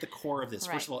photograph that's at the core of this,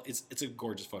 first of all, it's a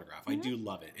gorgeous photograph. I do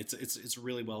love it. It's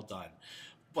really well done.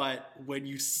 But when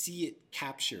you see it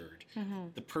captured,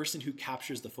 the person who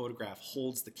captures the photograph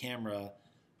holds the camera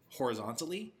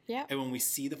horizontally. Yeah. And when we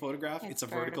see the photograph, it's a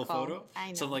vertical photo. I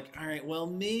know. So I'm like, all right, well,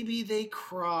 maybe they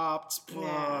cropped. Yeah,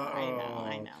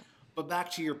 I know. But back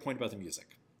to your point about the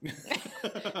music.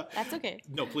 That's okay.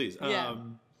 No, please. Yeah.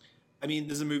 I mean,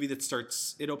 there's a movie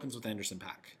that it opens with Anderson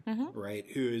 .Paak, right?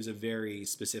 Who is a very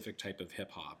specific type of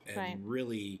hip hop and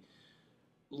really,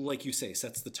 like you say,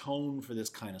 sets the tone for this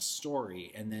kind of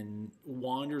story and then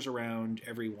wanders around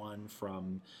everyone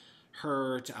from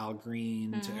her to Al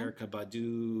Green to Erykah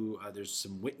Badu. There's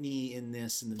some Whitney in the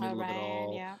middle of it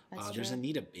all. Yeah, that's there's true.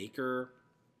 Anita Baker.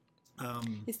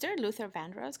 Is there Luther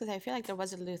Vandross? Because I feel like there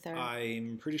was a Luther.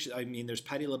 I'm pretty sure. I mean, there's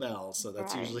Patti LaBelle, so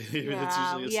that's usually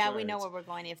we know where we're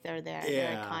going if they're there.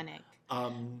 Yeah. They're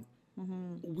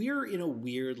iconic. We're in a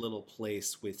weird little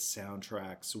place with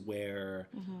soundtracks where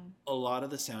a lot of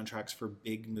the soundtracks for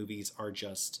big movies are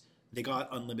just they got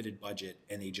unlimited budget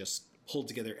and they just pulled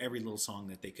together every little song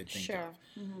that they could think of.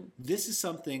 This is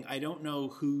something I don't know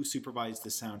who supervised the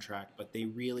soundtrack, but they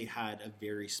really had a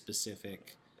very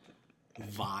specific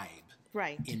vibe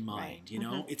right in mind. right. You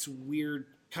know, it's weird.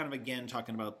 Kind of again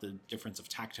talking about the difference of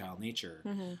tactile nature.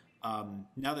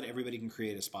 Now that everybody can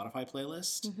create a Spotify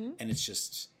playlist and it's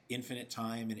just infinite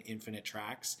time and infinite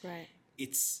tracks, right.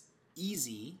 it's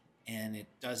easy and it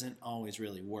doesn't always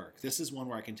really work. This is one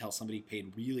where I can tell somebody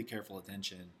paid really careful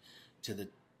attention to the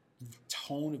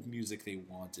tone of music they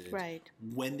wanted, right.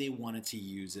 when they wanted to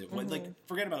use it. When, like,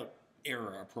 forget about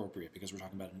era appropriate, because we're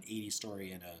talking about an 80s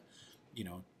story and a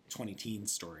 20-teen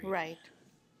story. Right.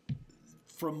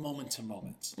 From moment to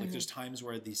moment. Like there's times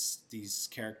where these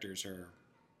characters are,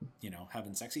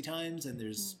 having sexy times, and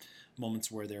there's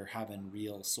moments where they're having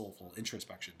real soulful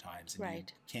introspection times, and you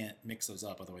can't mix those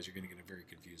up, otherwise you're going to get a very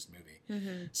confused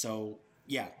movie. So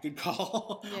yeah, good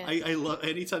call. Yeah. I love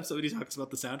anytime somebody talks about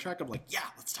the soundtrack, I'm like, yeah,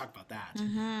 let's talk about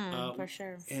that. For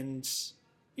sure. And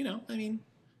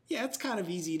it's kind of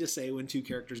easy to say when two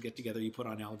characters get together, you put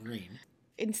on Al Green.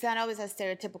 It's not always a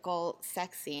stereotypical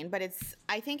sex scene, but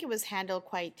I think it was handled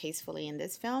quite tastefully in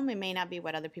this film. It may not be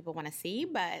what other people want to see,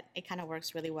 but it kind of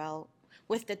works really well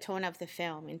with the tone of the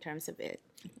film in terms of it.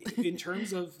 In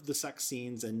terms of the sex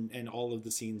scenes and all of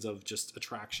the scenes of just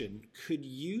attraction, could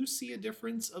you see a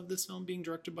difference of this film being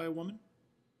directed by a woman?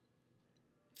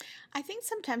 I think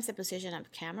sometimes the position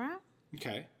of camera.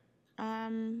 Okay.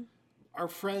 Our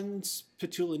friend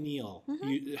Petula Neal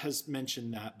has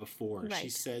mentioned that before. Right. She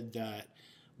said that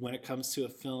when it comes to a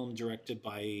film directed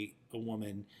by a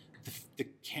woman, the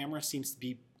camera seems to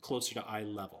be closer to eye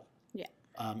level. Yeah.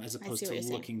 As opposed to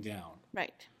looking down.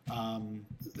 Right.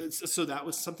 So that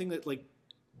was something that, like...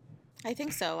 I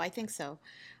think so. I think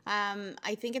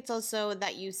it's also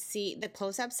that you see the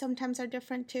close-ups sometimes are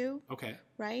different too. Okay.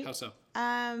 Right? How so?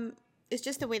 It's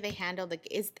just the way they handle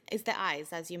it's the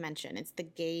eyes, as you mentioned. It's the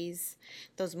gaze,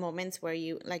 those moments where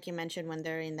like you mentioned, when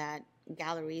they're in that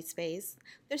gallery space,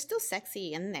 they're still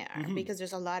sexy in there because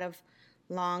there's a lot of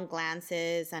long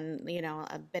glances and,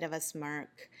 a bit of a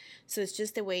smirk. So it's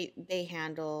just the way they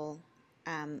handle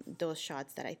those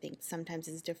shots that I think sometimes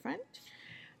is different.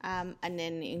 And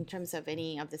then in terms of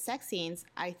any of the sex scenes,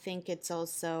 I think it's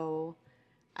also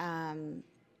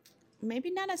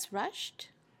maybe not as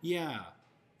rushed. Yeah.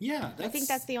 Yeah, I think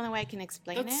that's the only way I can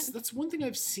explain it. That's one thing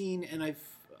I've seen, and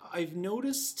I've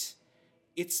noticed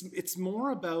it's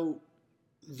more about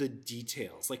the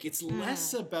details. Like it's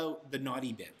less about the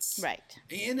naughty bits, right?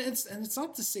 And it's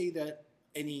not to say that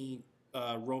any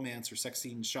romance or sex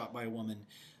scene shot by a woman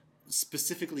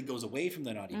specifically goes away from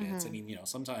the naughty bits. I mean,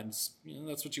 sometimes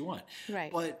that's what you want,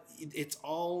 right? But it's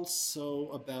also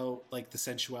about like the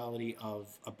sensuality of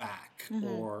a back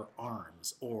or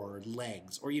arms or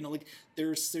legs, or like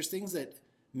there's things that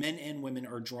men and women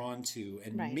are drawn to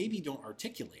and maybe don't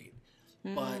articulate,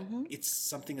 but it's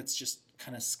something that's just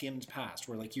kind of skimmed past,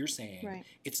 where, like you're saying,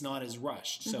 it's not as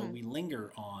rushed, so we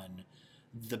linger on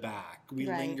the back, we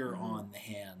linger on the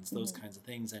hands, those kinds of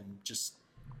things, and just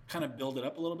kind of build it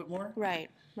up a little bit more. Right.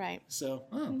 So,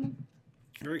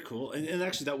 very cool. And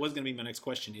actually, that was going to be my next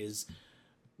question: is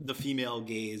the female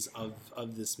gaze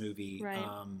of this movie? Right.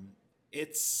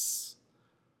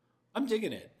 I'm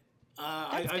digging it.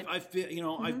 I've been,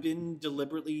 I've been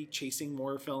deliberately chasing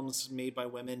more films made by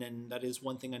women, and that is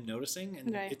one thing I'm noticing,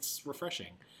 and it's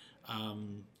refreshing.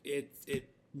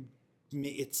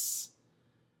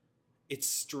 It's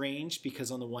strange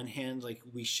because on the one hand, like,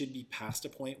 we should be past a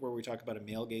point where we talk about a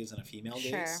male gaze and a female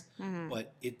gaze,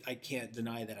 but I can't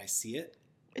deny that I see it.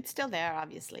 It's still there,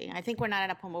 obviously. I think we're not at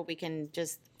a point where we can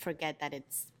just forget that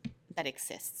that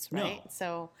exists, right? No.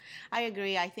 So I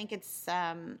agree. I think it's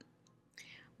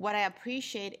what I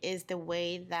appreciate is the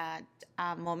way that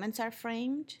moments are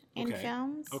framed in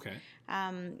films. Okay.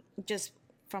 Just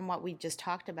from what we just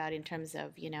talked about in terms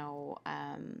of,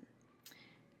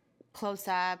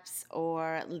 close-ups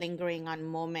or lingering on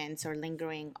moments or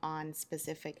lingering on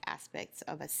specific aspects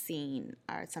of a scene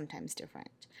are sometimes different.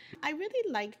 I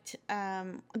really liked,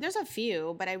 there's a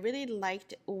few, but I really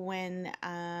liked when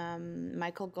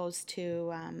Michael goes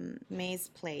to May's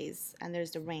place and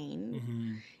there's the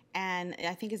rain, and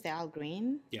I think it's the Al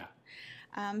Green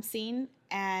scene,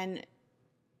 and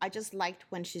I just liked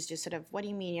when she's just sort of, what do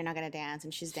you mean you're not going to dance?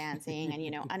 And she's dancing,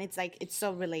 and, and it's like, it's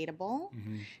so relatable.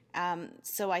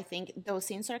 So I think those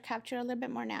scenes are captured a little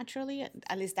bit more naturally.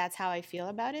 At least that's how I feel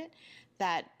about it,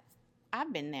 that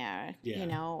I've been there,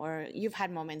 or you've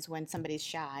had moments when somebody's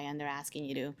shy and they're asking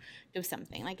you to do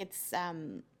something. Like it's,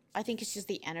 I think it's just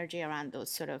the energy around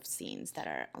those sort of scenes that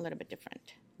are a little bit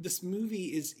different. This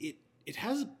movie it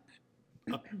has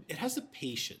a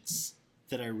patience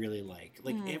that I really like.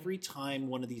 Like every time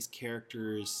one of these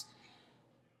characters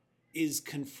is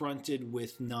confronted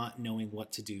with not knowing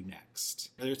what to do next.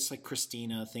 Whether it's like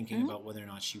Christina thinking about whether or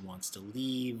not she wants to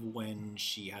leave, when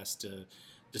she has to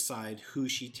decide who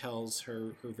she tells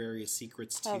her various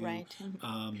secrets to.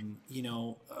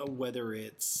 Whether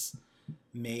it's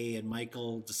May and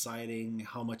Michael deciding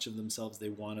how much of themselves they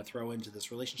want to throw into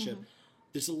this relationship.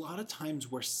 There's a lot of times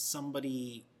where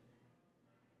somebody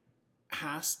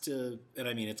has to, and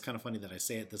I mean, it's kind of funny that I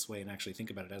say it this way and actually think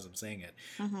about it as I'm saying it.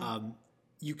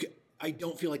 I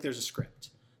don't feel like there's a script.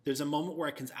 There's a moment where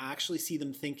I can actually see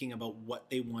them thinking about what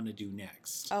they want to do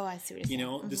next. Oh, I see what you're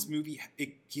saying. This movie,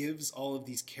 it gives all of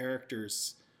these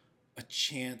characters a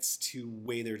chance to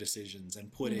weigh their decisions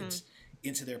and put it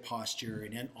into their posture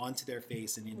and onto their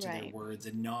face and into their words,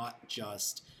 and not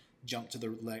just jump to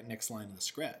the next line of the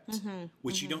script,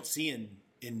 which you don't see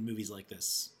in movies like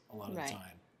this a lot of the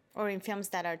time. Or in films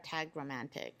that are tagged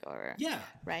romantic, or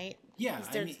right? Yeah,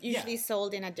 they're usually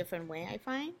sold in a different way, I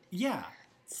find. Yeah.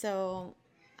 So,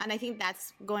 and I think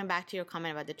that's going back to your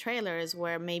comment about the trailers,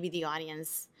 where maybe the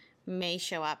audience may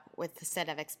show up with a set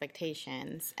of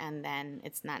expectations, and then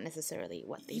it's not necessarily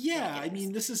what they think it is. I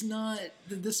mean,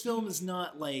 this film is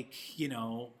not like,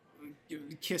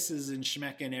 kisses and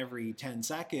schmecking every 10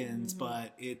 seconds,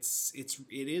 but it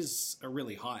is a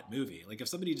really hot movie. Like, if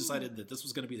somebody decided that this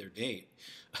was going to be their date,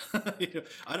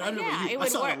 I don't know. I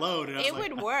saw it alone. And it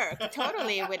would work.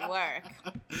 Totally, it would work.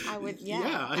 I would.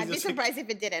 Yeah. I'd be surprised if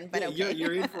it didn't. But okay.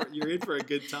 You're in for a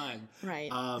good time.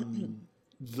 Right.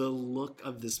 The look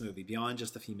of this movie, beyond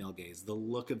just the female gaze, the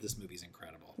look of this movie is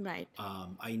incredible. Right.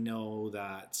 I know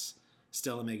that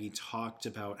Stella Meggy talked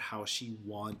about how she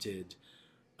wanted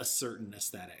a certain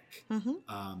aesthetic,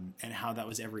 and how that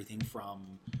was everything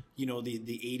from, the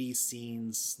 80s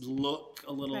scenes look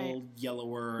a little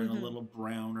yellower and a little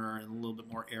browner and a little bit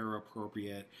more era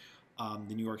appropriate.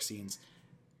 The New York scenes.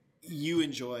 You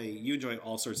enjoy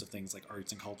all sorts of things like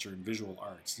arts and culture and visual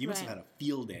arts. You must have had a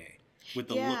field day with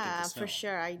the look of this film. For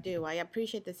sure, I do. I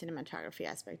appreciate the cinematography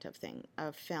aspect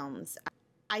of films.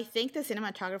 I think the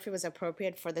cinematography was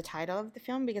appropriate for the title of the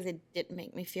film, because it did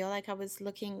make me feel like I was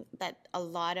looking that a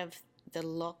lot of the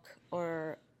look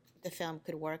or the film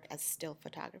could work as still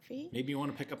photography. Maybe you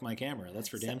want to pick up my camera. That's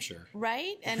for damn sure.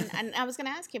 Right? And I was going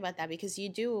to ask you about that, because you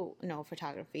do know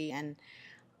photography, and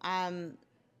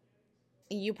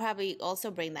you probably also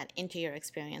bring that into your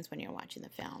experience when you're watching the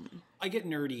film. I get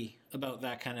nerdy about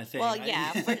that kind of thing. Well,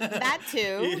 yeah, that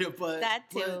too.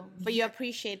 But you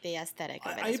appreciate the aesthetic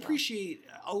of it. I appreciate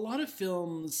a lot of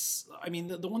films. I mean,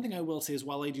 the one thing I will say is,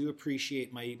 while I do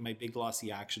appreciate my big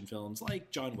glossy action films like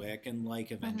John Wick and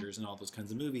like Avengers and all those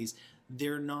kinds of movies,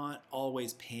 they're not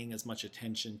always paying as much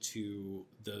attention to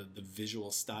the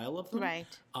visual style of them. Right.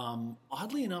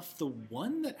 Oddly enough, the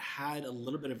one that had a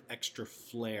little bit of extra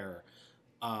flair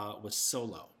was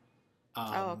Solo.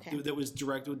 That was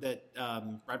directed,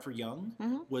 that Bradford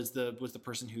Young was the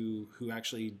person who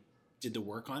actually did the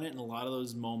work on it, and a lot of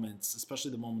those moments,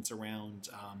 especially the moments around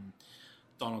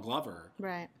Donald Glover,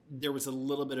 right, there was a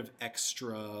little bit of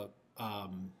extra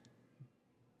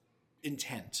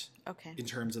intent in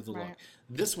terms of the look.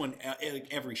 This one,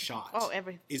 every shot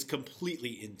is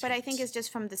completely intense. But I think it's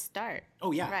just from the start.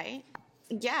 Oh yeah, right.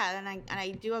 Yeah, and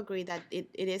I do agree that it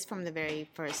is from the very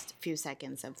first few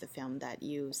seconds of the film that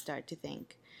you start to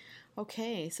think,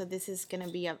 okay, so this is going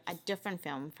to be a different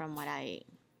film from what I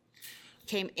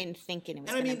came in thinking it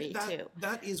was going to be too.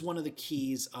 That is one of the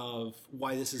keys of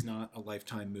why this is not a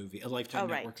Lifetime movie, a Lifetime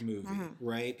Network movie,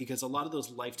 right? Because a lot of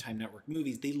those Lifetime Network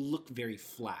movies, they look very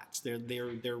flat. They're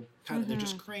kind of they're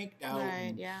just cranked out,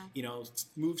 right? And,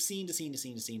 move scene to scene to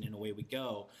scene to scene, and away we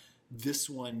go. This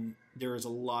one, there is a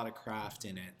lot of craft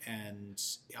in it, and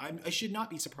I should not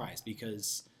be surprised,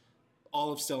 because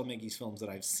all of Stella Meggy's films that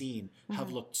I've seen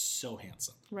have looked so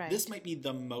handsome. Right. This might be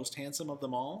the most handsome of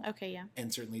them all. Okay, yeah.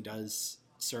 And certainly does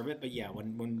serve it. But yeah,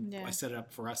 when I set it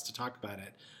up for us to talk about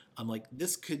it, I'm like,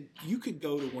 you could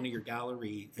go to one of your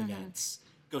gallery events,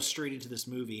 go straight into this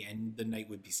movie, and the night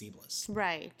would be seamless.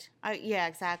 Right. Yeah,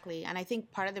 exactly. And I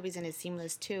think part of the reason it's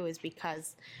seamless too is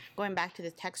because, going back to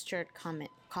the textured comment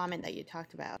that you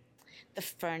talked about, the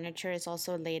furniture is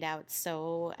also laid out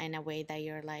so in a way that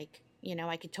you're like,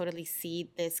 I could totally see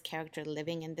this character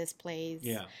living in this place.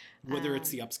 Yeah. Whether it's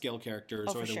the upscale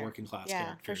characters or the working class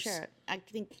characters. Yeah, for sure. I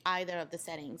think either of the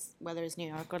settings, whether it's New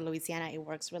York or Louisiana, it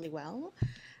works really well.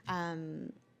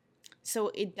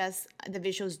 So it does. The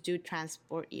visuals do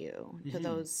transport you to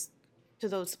those.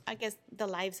 I guess the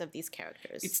lives of these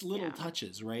characters. It's little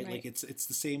touches, right? Like it's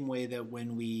the same way that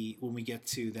when we get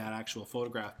to that actual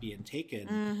photograph being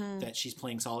taken, that she's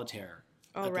playing solitaire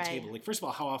at the table. Like, first of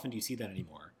all, how often do you see that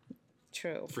anymore?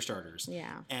 True. For starters.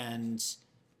 Yeah. And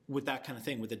with that kind of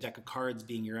thing, with a deck of cards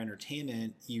being your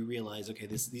entertainment, you realize, okay,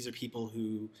 these are people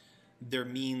who their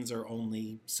means are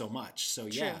only so much. So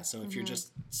so if you're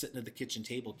just sitting at the kitchen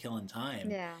table killing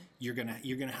time, you're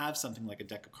gonna have something like a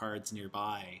deck of cards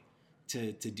nearby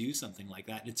to do something like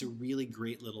that. It's a really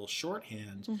great little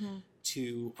shorthand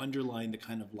to underline the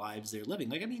kind of lives they're living.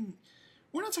 Like, I mean,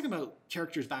 we're not talking about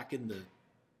characters back in the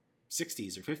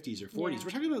 60s or 50s or 40s.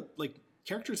 We're talking about like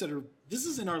characters that are, this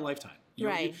is in our lifetime.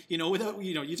 Without,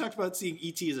 you talked about seeing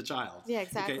E.T. as a child. Yeah,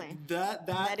 exactly. Okay,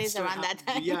 that is around that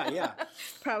time. Yeah.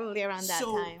 Probably around that time.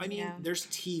 So, I mean, there's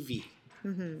TV.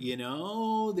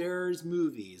 There's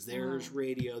movies, there's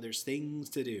radio, there's things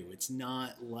to do. It's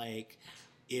not like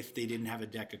if they didn't have a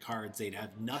deck of cards, they'd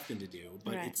have nothing to do.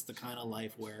 But it's the kind of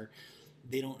life where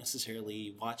they don't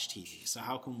necessarily watch TV. So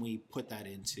how can we put that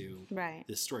into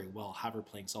this story? Well, have her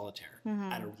playing solitaire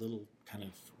at a little kind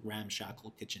of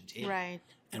ramshackle kitchen table. Right.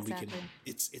 And we can,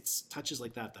 it's touches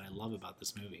like that I love about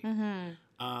this movie.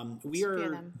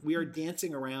 We are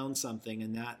dancing around something,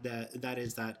 and that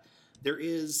is that there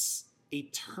is a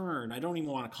turn. I don't even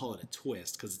want to call it a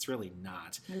twist because it's really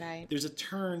not. Right. There's a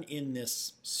turn in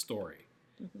this story.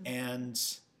 And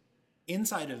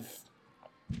inside of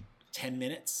 10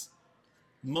 minutes,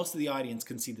 most of the audience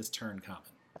can see this turn coming.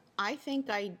 I think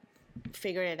I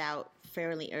figured it out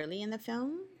fairly early in the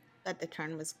film that the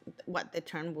turn was what the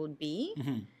turn would be.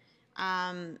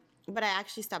 But I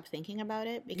actually stopped thinking about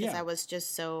it because I was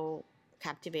just so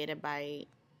captivated by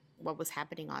what was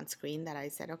happening on screen that I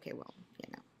said, okay, well,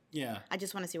 I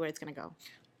just want to see where it's going to go.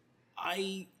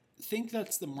 I think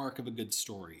that's the mark of a good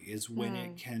story, is when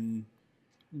it can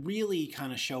really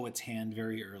kind of show its hand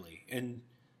very early. And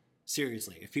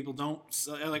seriously, if people don't,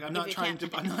 like, I'm not trying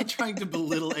to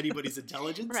belittle anybody's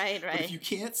intelligence. Right. But if you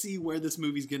can't see where this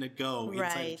movie's gonna go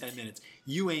inside of 10 minutes,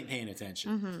 you ain't paying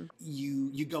attention.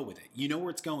 You go with it. You know where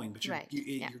it's going, but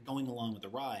you're going along with the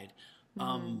ride.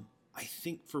 I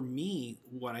think for me,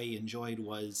 what I enjoyed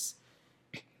was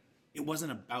it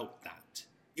wasn't about that.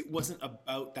 It wasn't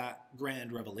about that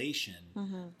grand revelation.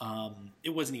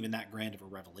 It wasn't even that grand of a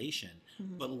revelation.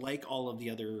 But like all of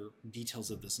the other details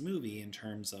of this movie, in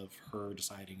terms of her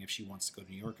deciding if she wants to go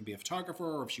to New York and be a photographer,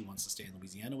 or if she wants to stay in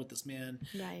Louisiana with this man.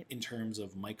 In terms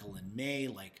of Michael and May,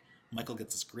 like, Michael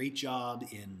gets this great job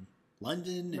in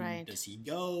London, and does he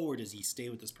go, or does he stay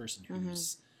with this person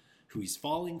who he's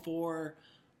falling for?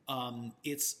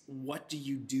 It's, what do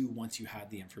you do once you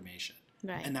have the information?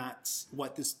 And that's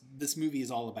what this movie is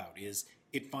all about. Is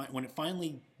when it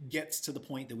finally gets to the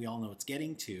point that we all know it's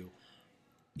getting to,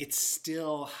 it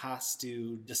still has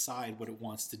to decide what it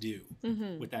wants to do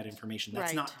with that information.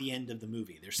 That's not the end of the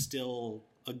movie. There's still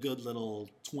a good little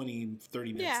 20,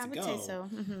 30 minutes to go. Yeah, I would say so.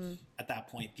 At that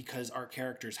point, because our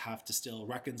characters have to still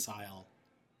reconcile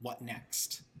what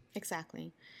next.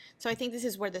 Exactly. So I think this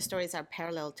is where the stories are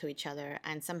parallel to each other,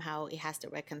 and somehow it has to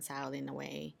reconcile in a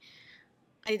way.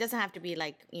 It doesn't have to be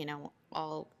like,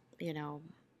 all,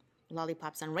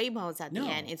 lollipops and rainbows at the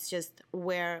end. It's just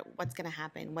what's going to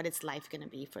happen, what is life going to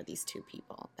be for these two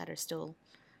people that are still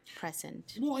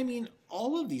present. Well, I mean,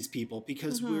 all of these people,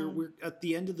 because we're at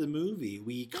the end of the movie,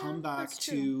 we come back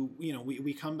to,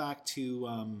 we come back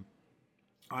to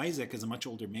Isaac as a much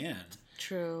older man.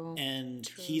 True. And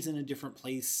he's in a different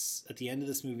place at the end of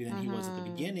this movie than he was at the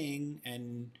beginning.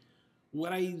 And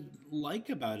what I like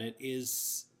about it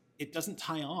is it doesn't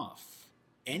tie off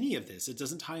any of this. It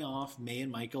doesn't tie off May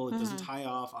and Michael. It doesn't tie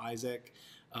off Isaac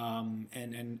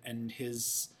and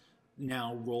his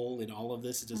now role in all of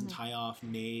this. It doesn't tie off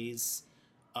May's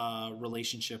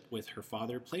relationship with her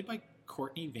father, played by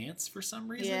Courtney Vance for some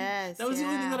reason. Yes, that was the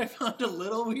only thing that I found a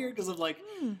little weird, because I'm like,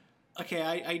 okay,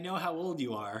 I know how old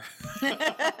you are.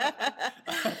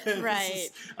 Right.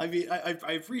 I mean,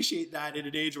 I appreciate that in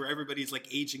an age where everybody's like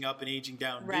aging up and aging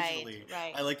down visually.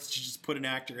 Right. I like to just put an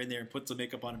actor in there and put some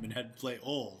makeup on him and have him play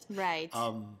old. Right.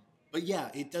 But yeah,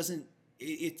 it doesn't.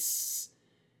 It's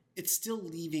still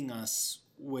leaving us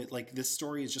with, like, this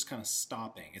story is just kind of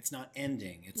stopping. It's not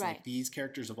ending. It's like these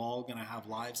characters are all going to have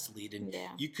lives to lead, and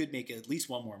you could make at least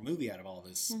one more movie out of all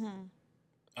this.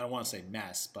 I don't want to say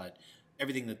mess, but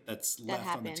everything that's left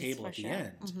on the table at the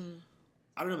end.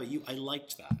 I don't know about you. I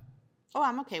liked that. Oh,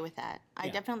 I'm okay with that. I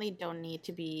definitely don't need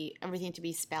everything to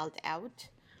be spelled out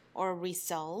or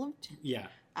resolved. Yeah.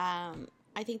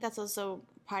 I think that's also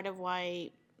part of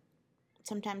why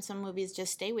sometimes some movies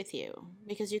just stay with you,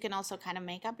 because you can also kind of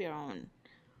make up your own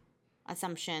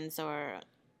assumptions or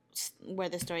where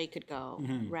the story could go,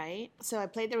 right? So I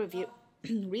played the review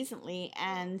recently,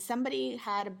 and somebody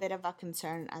had a bit of a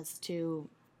concern as to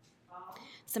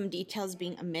some details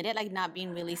being omitted, like not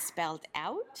being really spelled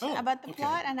out about the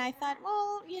plot. And I thought,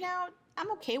 well,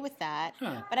 I'm okay with that.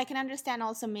 But I can understand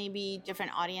also maybe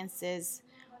different audiences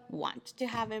want to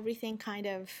have everything kind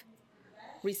of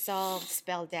resolved,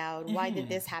 spelled out. Why did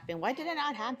this happen? Why did it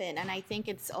not happen? And I think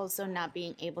it's also not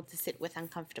being able to sit with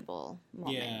uncomfortable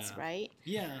moments, right?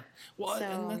 Yeah. Well,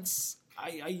 and that's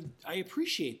I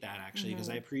appreciate that actually, because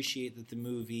I appreciate that the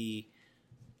movie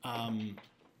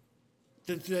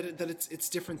that it's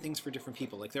different things for different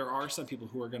people. Like there are some people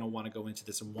who are going to want to go into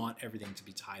this and want everything to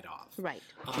be tied off. Right.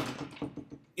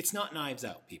 It's not Knives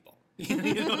Out, people. you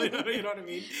know what I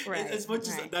mean? Right. As much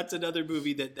as that's another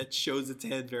movie that shows its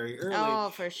hand very early. Oh,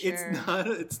 for sure.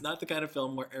 It's not the kind of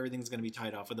film where everything's going to be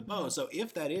tied off with a bow. So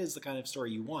if that is the kind of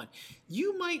story you want,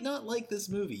 you might not like this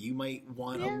movie. You might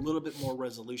want a little bit more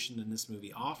resolution than this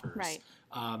movie offers. Right.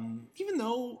 Even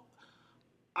though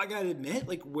I gotta admit,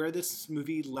 like where this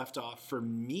movie left off for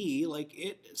me, like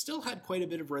it still had quite a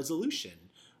bit of resolution.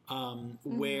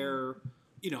 Where,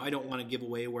 I don't want to give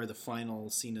away where the final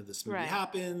scene of this movie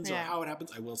happens or how it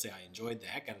happens. I will say I enjoyed the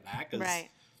heck out of that because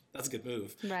that's a good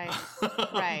move. Right.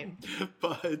 Right.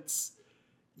 But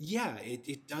yeah,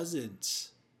 it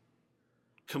doesn't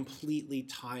completely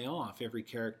tie off every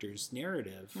character's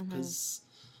narrative because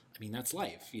that's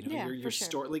life. Your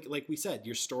story, like we said,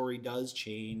 your story does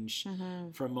change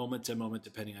from moment to moment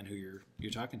depending on who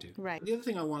you're talking to. Right. The other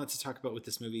thing I wanted to talk about with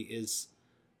this movie is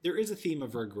there is a theme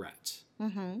of regret,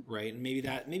 right? And maybe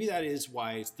that is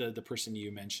why the person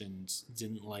you mentioned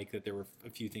didn't like that there were a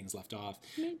few things left off,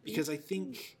 because I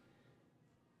think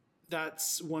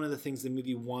that's one of the things the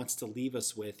movie wants to leave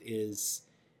us with is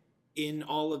in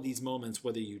all of these moments,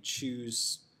 whether you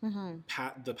choose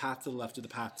the path to the left or the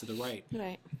path to the right,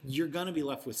 you're going to be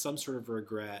left with some sort of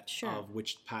regret of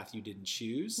which path you didn't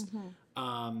choose.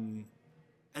 And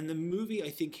the movie,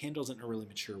 I think, handles it in a really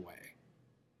mature way.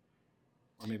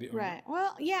 Or maybe right.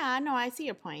 Well, yeah, no, I see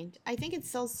your point. I think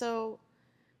it's also,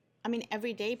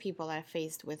 every day people are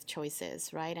faced with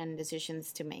choices, right, and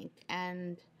decisions to make.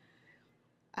 And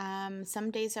some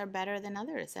days are better than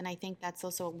others. And I think that's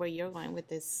also where you're going with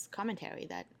this commentary,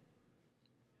 that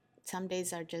some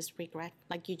days are just regret,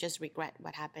 like you just regret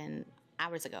what happened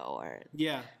hours ago or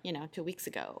 2 weeks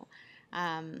ago.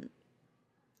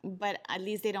 But at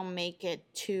least they don't make it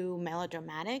too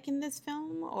melodramatic in this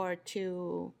film or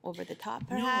too over the top,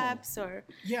 perhaps,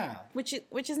 which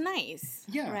is nice,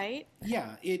 right?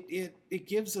 Yeah, it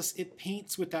gives us, it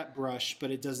paints with that brush,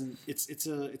 but it doesn't.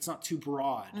 It's not too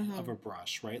broad of a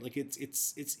brush, right? Like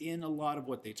it's in a lot of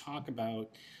what they talk about.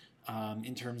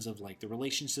 In terms of like the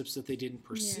relationships that they didn't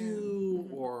pursue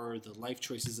or the life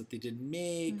choices that they didn't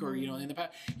make or in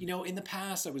the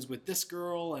past I was with this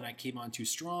girl and I came on too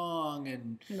strong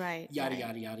and yada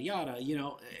yada yada.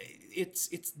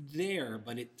 It's there,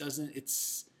 but it doesn't.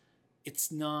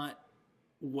 It's not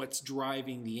what's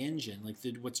driving the engine. Like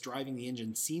what's driving the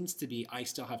engine seems to be I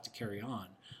still have to carry on.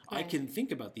 I can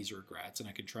think about these regrets and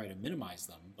I can try to minimize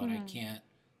them, but I can't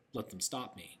let them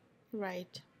stop me.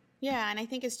 Right. Yeah, and I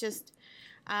think it's just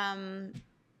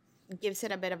gives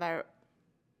it a bit of a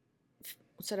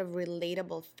sort of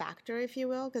relatable factor, if you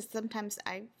will, because sometimes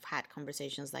I've had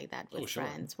conversations like that with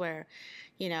friends where,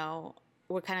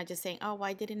 we're kind of just saying, oh,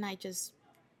 why didn't I just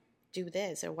do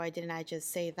this or why didn't I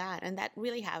just say that? And that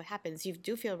really how it happens. You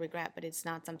do feel regret, but it's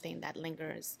not something that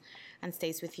lingers and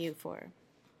stays with you for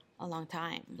a long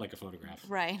time. Like a photograph.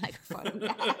 Right, like a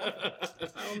photograph.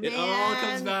 It all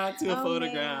comes back to a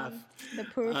photograph. Man. The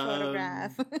poor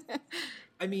photograph.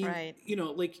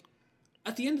 Like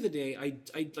at the end of the day,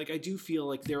 I do feel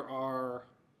like there are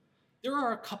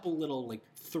a couple little like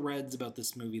threads about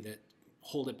this movie that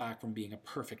hold it back from being a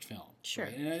perfect film. Sure.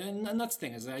 Right? And that's the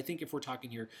thing is I think if we're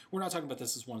talking here, we're not talking about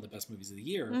this as one of the best movies of the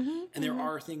year. And there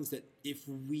are things that if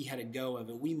we had a go of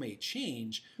it, we may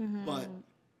change, but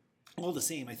all the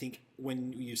same, I think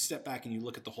when you step back and you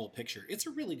look at the whole picture, it's a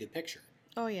really good picture.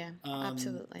 Oh, yeah.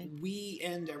 Absolutely. We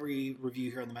end every review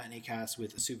here on the Matinee Cast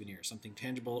with a souvenir, something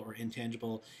tangible or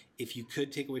intangible. If you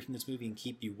could take away from this movie and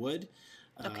keep, you would.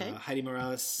 Okay. Heidi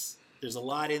Morales, there's a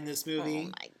lot in this movie.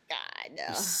 Oh, my God.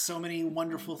 There's so many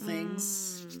wonderful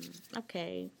things.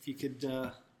 Okay. If you could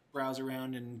browse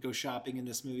around and go shopping in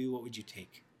this movie, what would you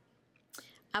take?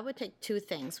 I would take two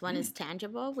things. One is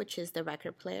tangible, which is the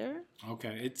record player.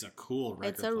 Okay, it's a cool record player.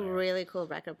 It's a really cool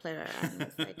record player. And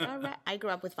it's like, all right. I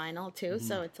grew up with vinyl too,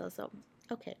 so it's also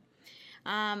okay.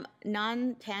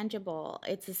 Non-tangible.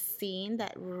 It's a scene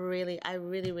that I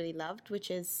really loved, which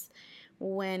is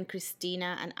when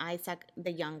Christina and Isaac,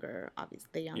 the younger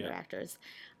actors,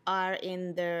 are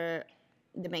in the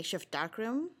makeshift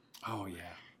darkroom. Oh yeah.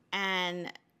 And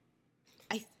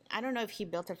I don't know if he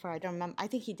built it for her. I don't remember. I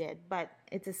think he did. But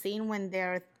it's a scene when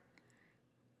they're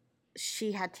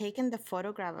she had taken the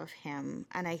photograph of him,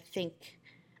 and I think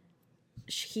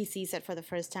he sees it for the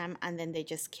first time, and then they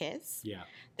just kiss. Yeah.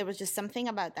 There was just something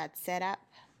about that setup.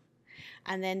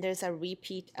 And then there's a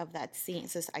repeat of that scene.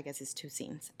 So I guess it's two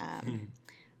scenes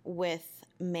with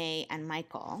May and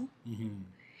Michael. Mm-hmm.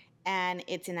 And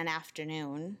it's in an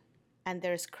afternoon, and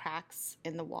there's cracks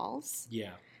in the walls.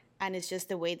 Yeah. And it's just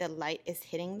the way the light is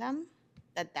hitting them.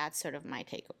 That's sort of my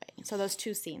takeaway. So those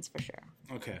two scenes for sure.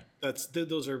 Okay,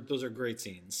 those are great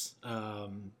scenes.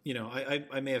 You know,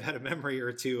 I may have had a memory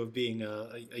or two of being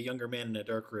a younger man in a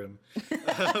dark room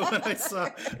when I saw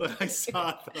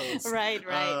those.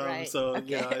 Right. So okay.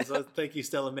 yeah, so thank you,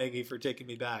 Stella Maggie, for taking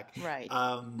me back. Right.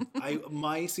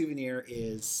 My souvenir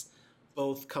is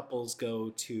both couples go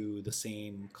to the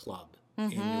same club in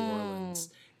New Orleans,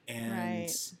 and.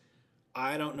 Right.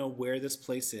 I don't know where this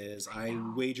place is. I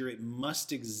wager it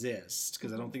must exist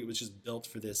because I don't think it was just built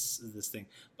for this thing.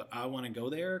 But I want to go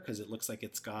there because it looks like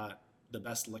it's got the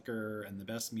best liquor and the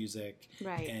best music,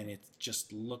 right? And it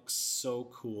just looks so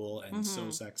cool and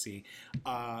so sexy.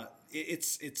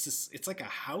 It's like a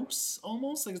house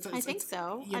almost. Like I think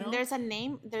so. You know? And there's a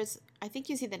name. I think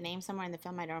you see the name somewhere in the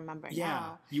film. I don't remember. Yeah,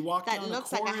 now. You walk that down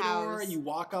looks the corridor. Like a house. You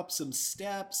walk up some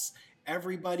steps.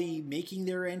 Everybody making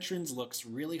their entrance looks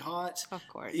really hot. Of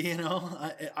course. You know,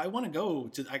 I want to go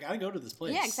to. I gotta go to this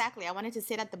place. Yeah, exactly. I wanted to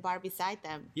sit at the bar beside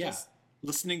them. Yeah. Just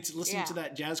listening to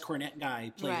that jazz cornet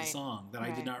guy play a song that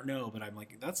I did not know, but I'm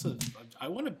like, I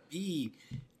want to be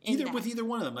with either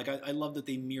one of them. Like I love that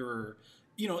they mirror.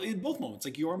 You know, in both moments,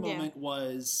 like your moment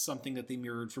was something that they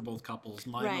mirrored for both couples.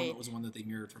 My moment was one that they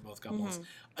mirrored for both couples.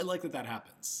 I like that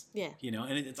happens. Yeah. You know,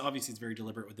 and it's obviously it's very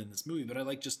deliberate within this movie, but I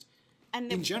like just. And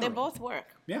in general. they both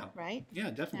work. Yeah. Right?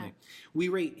 Yeah, definitely. Yeah. We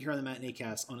rate here on the Matinee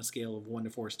Cast on a scale of 1 to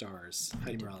 4 stars.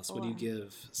 Heidi Morales, what do you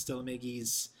give Stella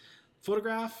Maggie's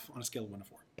photograph on a scale of 1 to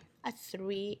 4? A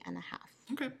 3.5.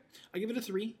 Okay. I give it a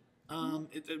 3.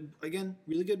 Again,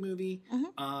 really good movie.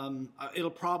 Mm-hmm.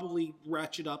 It'll probably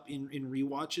ratchet up in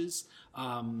rewatches.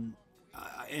 And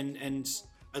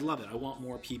I love it. I want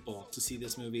more people to see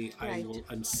this movie. Right.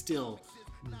 I'm still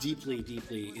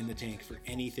deeply in the tank for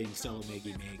anything Stella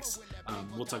Maggie makes.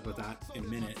 We'll talk about that in a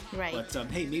minute. Right. But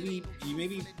hey, maybe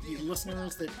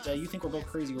listeners that you think we're both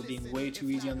crazy, we're being way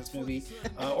too easy on this movie,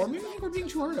 or maybe you think we're being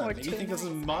too hard on it. Maybe you think this is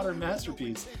a modern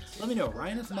masterpiece. Let me know.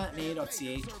 Ryan at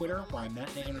thematinee.ca, Twitter,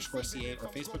 RyanMatinee_CA, or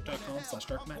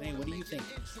Facebook.com/darkmatinee. What do you think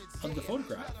of the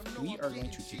photograph? We are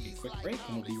going to take a quick break,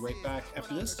 and we'll be right back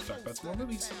after this to talk about some more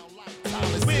movies.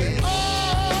 We're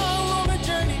all on a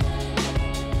journey.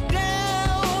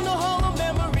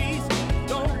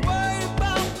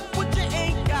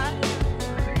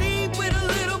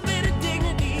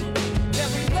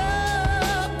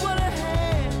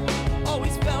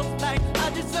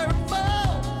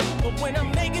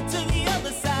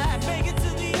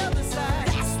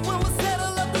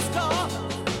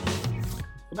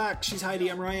 Back. She's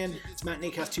Heidi. I'm Ryan. It's Matinee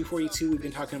Cast 242. We've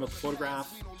been talking about The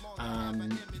Photograph,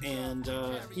 and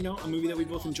you know, a movie that we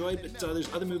both enjoyed. But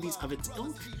there's other movies of its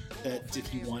ilk that,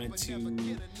 if you wanted to,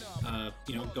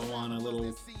 you know, go on a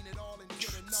little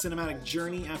cinematic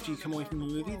journey after you come away from the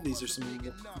movie, these are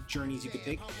some journeys you could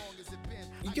take.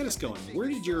 You get us going. Where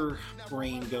did your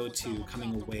brain go to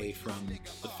coming away from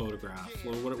The Photograph?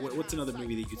 What's another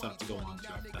movie that you thought to go on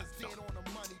to after that film?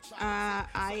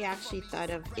 I actually thought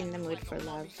of In the Mood for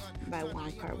Love by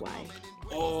Wong Kar-wai.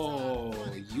 Oh,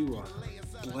 you are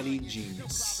a bloody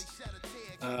genius.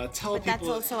 But that's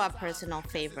also a personal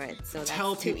favorite, so that's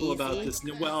tell too people easy. About this.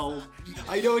 Well,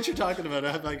 I know what you're talking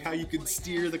about. Like how you can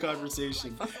steer the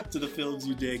conversation to the films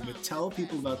you dig, but tell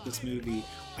people about this movie.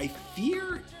 I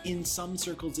fear in some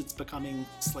circles it's becoming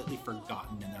slightly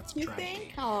forgotten, and that's you tragic.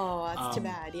 Think? Oh, that's too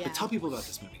bad. Yeah. But tell people about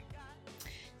this movie.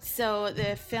 So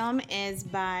the film is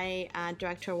by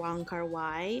director Wong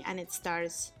Kar-wai, and it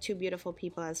stars two beautiful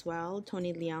people as well,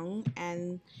 Tony Leung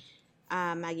and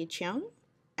Maggie Cheung.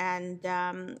 And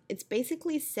it's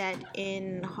basically set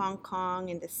in Hong Kong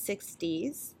in the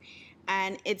 60s.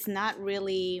 And it's not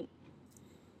really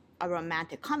a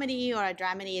romantic comedy or a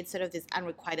dramedy. It's sort of this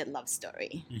unrequited love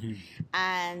story. Mm-hmm.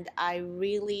 And I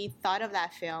really thought of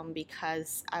that film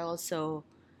because I also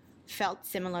felt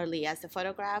similarly as The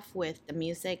Photograph with the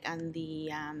music and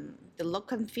the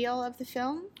look and feel of the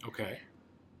film. Okay.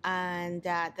 And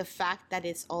the fact that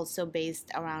it's also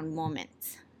based around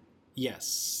moments.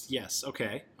 Yes.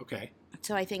 Okay.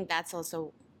 So I think that's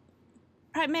also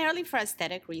primarily for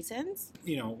aesthetic reasons.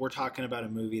 You know, we're talking about a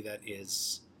movie that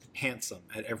is handsome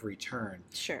at every turn.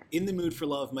 Sure. In the Mood for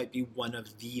Love might be one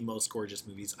of the most gorgeous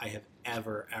movies I have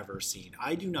ever seen.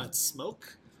 I do not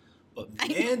smoke, But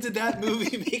man, did that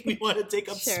movie make me want to take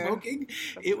up smoking.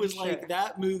 It was like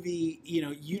that movie, you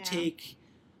know, take...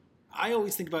 I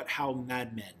always think about how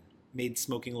Mad Men made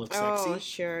smoking look sexy. Oh,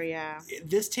 sure, yeah.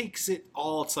 This takes it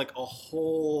all. It's like a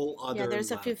whole other Yeah,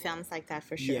 there's level. a few films like that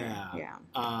for sure.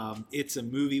 Yeah. It's a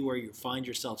movie where you find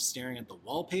yourself staring at the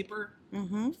wallpaper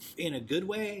in a good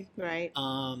way. Right.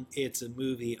 It's a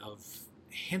movie of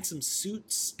handsome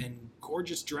suits and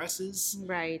gorgeous dresses.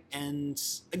 Right. And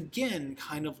again,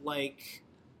 kind of like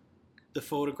The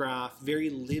Photograph, very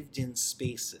lived-in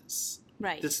spaces.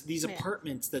 Right. These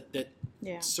apartments that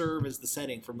serve as the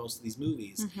setting for most of these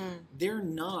movies, they're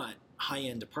not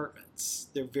high-end apartments.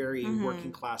 They're very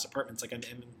working class apartments. Like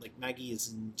like Maggie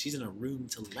she's in a room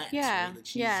to let. Yeah,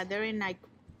 right? They're in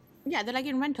they're like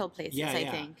in rental places. I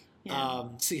think. Yeah.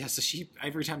 So she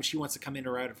every time she wants to come in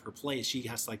or out of her place, she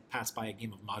has to like pass by a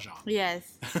game of mahjong.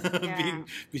 Yes.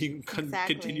 being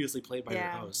continuously played by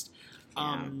her host.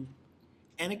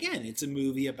 And again, it's a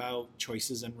movie about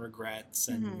choices and regrets,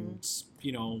 and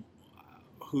you know,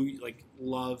 who like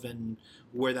love and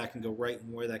where that can go right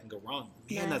and where that can go wrong.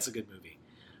 Man, that's a good movie.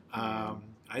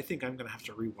 I think I'm going to have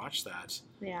to rewatch that.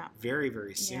 Yeah. Very,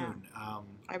 very soon. Yeah.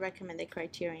 I recommend the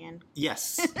Criterion.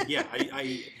 Yes. Yeah.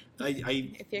 I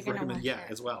if you're gonna recommend. watch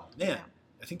As well. Man. Yeah.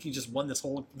 I think you just won this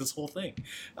whole thing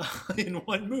in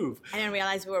one move. I didn't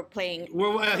realize we were playing.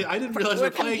 I didn't realize we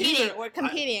were playing either. We're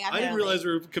competing. I didn't realize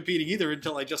we were competing either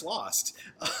until I just lost.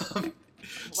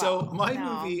 So my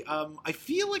movie, I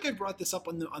feel like I brought this up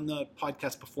on the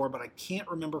podcast before, but I can't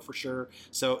remember for sure.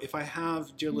 So if I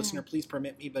have, dear listener, please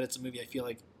permit me. But it's a movie I feel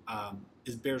like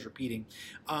bears repeating.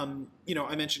 You know,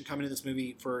 I mentioned coming to this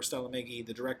movie for Stella Meggy,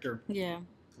 the director. Yeah.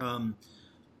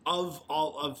 Of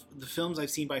all of the films I've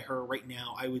seen by her right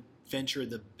now, I would venture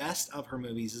the best of her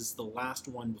movies is the last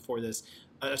one before this.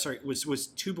 Was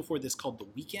two before this called The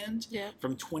Weekend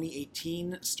from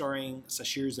 2018, starring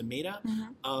Sashir Zamata,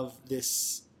 of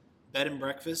this bed and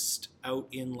breakfast out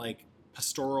in like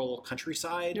pastoral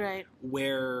countryside, right,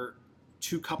 where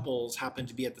two couples happen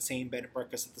to be at the same bed and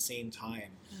breakfast at the same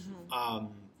time.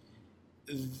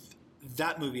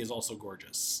 That movie is also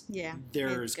gorgeous. Yeah,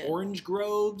 there's orange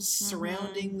groves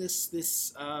surrounding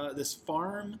this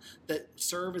farm that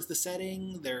serve as the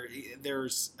setting.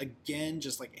 There's again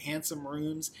just like handsome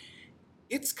rooms.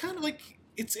 It's kind of like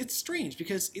it's strange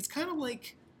because it's kind of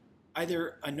like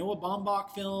either a Noah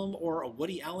Baumbach film or a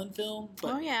Woody Allen film.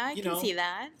 But, I can see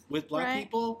that with black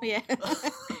people. Yeah,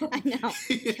 I know.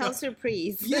 Quelle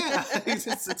surprise. Yeah,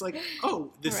 it's like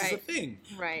this is a thing,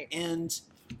 right? And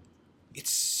it's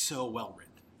so well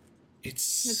written.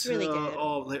 It's really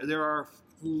good. There are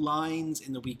lines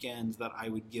in The Weekend that I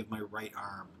would give my right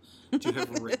arm to have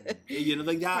written. You know,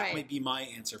 like that might be my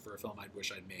answer for a film I'd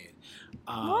wish I'd made.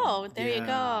 There you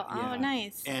go. Oh,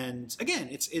 nice. And again,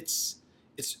 it's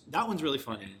that one's really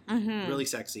funny, really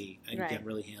sexy, and again,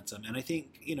 really handsome. And I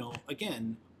think, you know,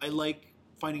 again, I like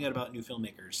finding out about new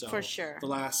filmmakers. So for sure, the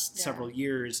last several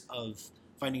years of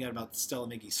finding out about Stella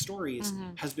Meggy's stories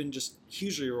has been just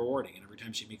hugely rewarding. And every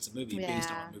time she makes a movie based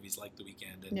on movies like The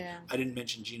Weekend. And I didn't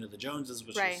mention Gina the Joneses,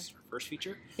 which was her first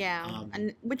feature. Yeah,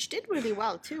 and which did really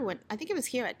well, too. I think it was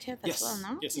here at TIFF as well,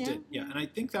 no? Yes, it did. Yeah, and I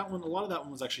think a lot of that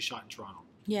one was actually shot in Toronto.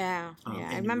 Yeah,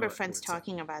 I remember friends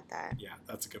talking about that. Yeah,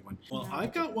 that's a good one. Well,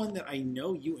 I've got one that I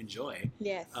know you enjoy.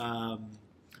 Yes. I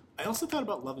also thought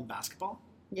about Love and Basketball.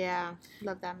 Yeah,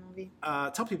 love that movie.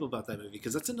 Tell people about that movie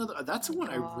because that's one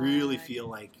I really feel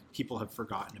like people have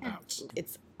forgotten about.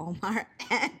 It's Omar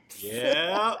Epps.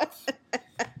 Yeah.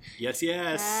 Yes.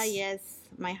 Yes,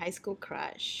 my high school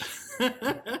crush.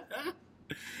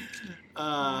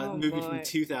 Movie from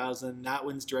 2000. That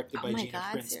one's directed by Gina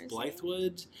Prince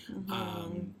Blythewood.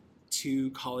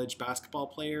 Two college basketball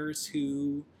players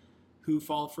who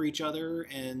fall for each other,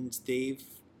 and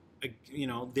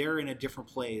they're in a different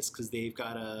place because they've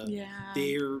got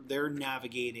they're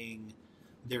navigating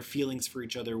their feelings for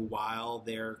each other while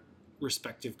their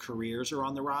respective careers are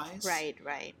on the rise. Right.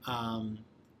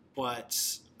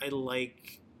 But I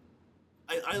like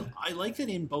that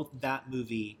in both that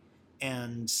movie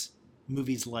and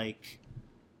movies like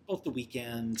both The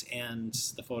Weekend and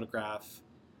The Photograph,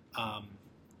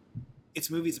 it's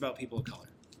movies about people of color.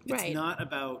 It's not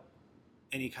about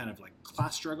any kind of like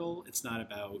class struggle. It's not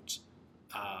about,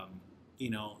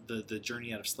 the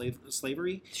journey out of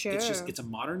slavery. Sure. It's a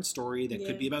modern story that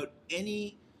could be about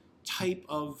any type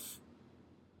of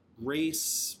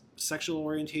race, sexual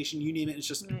orientation, you name it. It's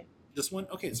just this one.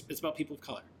 Okay, it's about people of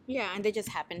color. Yeah, and they just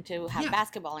happen to have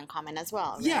basketball in common as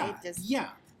well, right? Yeah.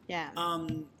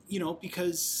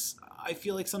 Because I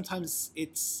feel like sometimes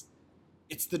it's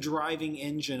the driving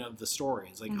engine of the story.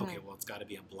 It's like, okay, well, it's got to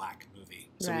be a black movie,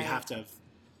 so we have to have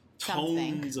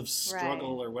tones of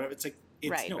struggle or whatever. It's like,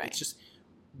 it's just,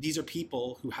 these are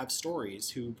people who have stories,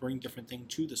 who bring different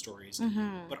things to the stories,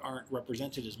 but aren't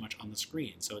represented as much on the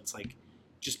screen. So it's like,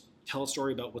 just tell a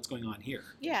story about what's going on here.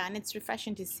 Yeah, and it's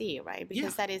refreshing to see, right?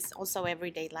 Because that is also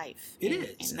everyday life. It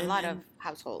is. In a lot of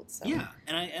households. So. Yeah,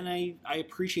 and I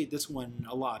appreciate this one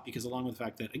a lot because along with the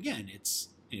fact that, again, it's,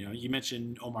 you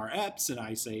mentioned Omar Epps, and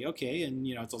I say, okay, and,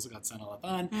 it's also got Sana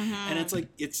Lathan, and it's like,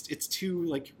 it's two,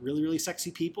 like, really, really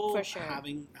sexy people For sure.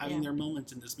 having their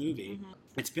moments in this movie.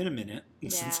 It's been a minute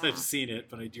since I've seen it,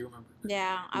 but I do remember.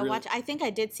 Yeah, I think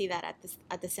I did see that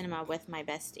at the cinema with my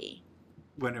bestie.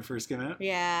 When it first came out?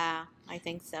 Yeah, I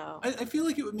think so. I feel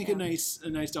like it would make a nice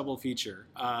double feature.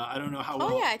 I don't know how well.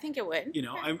 Oh, yeah, I think it would.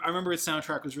 I remember its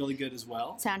soundtrack was really good as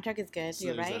well. Soundtrack is good.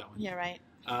 So You're right.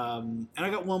 And I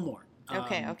got one more.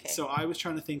 Okay. So I was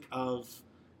trying to think of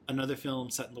another film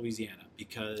set in Louisiana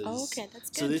because... Oh, okay, that's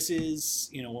good. So this is,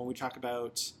 when we talk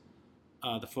about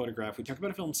The Photograph, we talk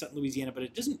about a film set in Louisiana, but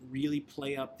it doesn't really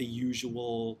play up the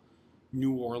usual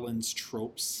New Orleans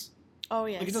tropes. Oh,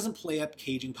 yes. Like, it doesn't play up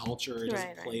Cajun culture. It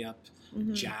doesn't play up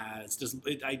jazz.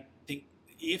 I think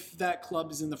if that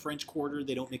club is in the French Quarter,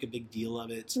 they don't make a big deal of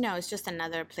it. No, it's just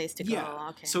another place to go.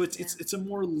 Okay. So it's a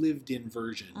more lived-in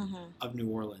version of New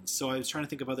Orleans. So I was trying to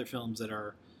think of other films that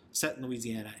are set in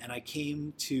Louisiana, and I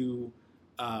came to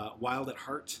Wild at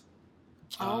Heart.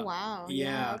 Oh, wow.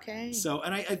 Yeah, okay. So,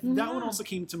 and that one also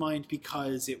came to mind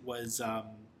because it was...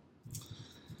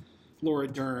 Laura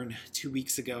Dern 2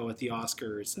 weeks ago at the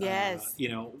Oscars. Yes.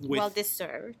 Well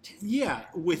deserved. Yeah,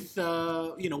 with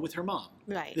with her mom.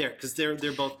 Right. There, because they're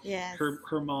both. Yes.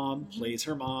 Her mom plays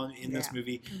her mom in this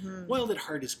movie. Wild at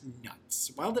Heart is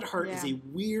nuts. Wild at Heart is a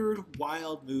weird,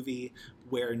 wild movie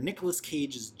where Nicolas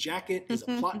Cage's jacket is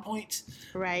a plot point.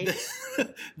 Right.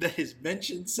 That is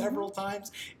mentioned several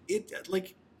times. It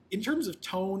in terms of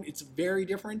tone, it's very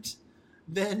different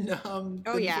than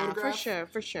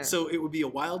Photograph. for sure. So it would be a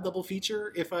wild double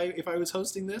feature if I was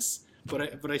hosting this,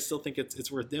 but I still think it's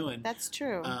worth doing. That's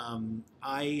true. But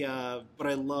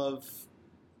I love.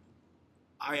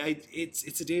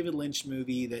 It's a David Lynch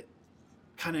movie that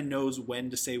kind of knows when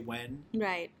to say when,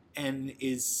 right, and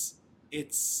it's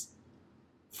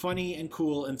funny and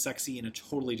cool and sexy in a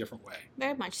totally different way.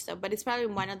 Very much so, but it's probably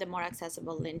one of the more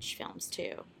accessible Lynch films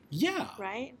too. Yeah.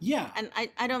 Right? Yeah. And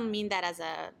I don't mean that as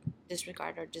a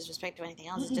disregard or disrespect or anything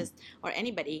else. It's just, or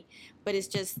anybody, but it's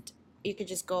just, you could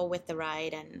just go with the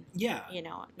ride and,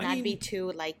 not be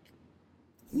too like.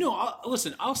 No,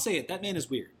 I'll say it. That man is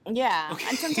weird. Yeah. Okay.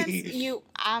 And sometimes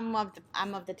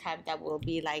I'm of the type that will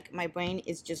be like, my brain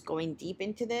is just going deep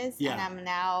into this and I'm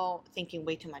now thinking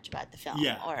way too much about the film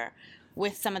or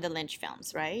with some of the Lynch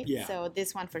films, right? Yeah. So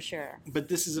this one for sure. But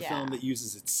this is a film that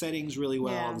uses its settings really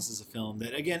well. Yeah. This is a film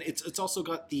that, again, it's also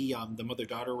got the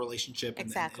mother-daughter relationship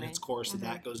and its core, so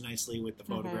that goes nicely with the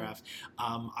Photograph.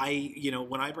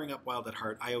 When I bring up Wild at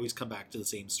Heart, I always come back to the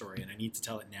same story, and I need to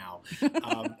tell it now.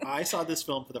 I saw this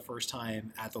film for the first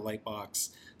time at the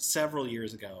Lightbox several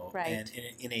years ago, and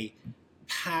in a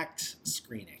packed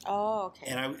screening. Oh, okay.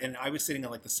 And I was sitting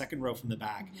on like the second row from the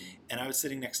back, and I was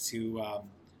sitting next to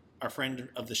our friend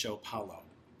of the show, Paolo,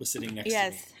 was sitting next to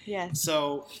me. Yes.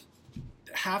 So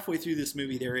halfway through this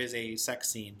movie, there is a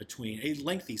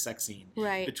lengthy sex scene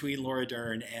between Laura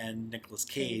Dern and Nicolas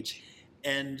Cage.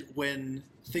 And when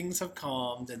things have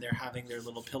calmed and they're having their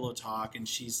little pillow talk, and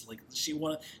she's like,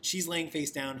 she's laying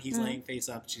face down, he's laying face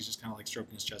up, she's just kind of like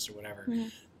stroking his chest or whatever.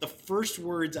 The first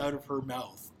words out of her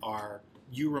mouth are,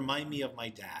 "You remind me of my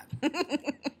dad."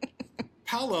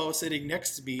 Paolo, sitting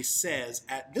next to me, says,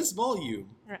 at this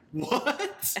volume,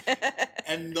 "What?"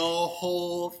 And the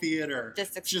whole theater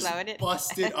just exploded. Just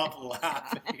busted up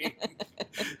laughing.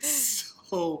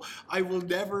 So I will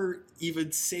never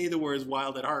even say the words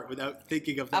 "Wild at Heart" without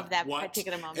thinking of that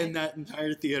particular moment. And that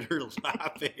entire theater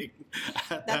laughing.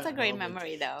 That's a great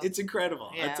memory, though. It's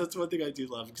incredible. Yeah. That's one thing I do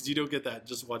love, because you don't get that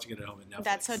just watching it at home at Netflix.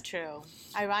 That's so true.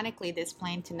 Ironically, this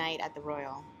playing tonight at the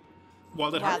Royal.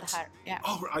 Wild at Heart? Yeah.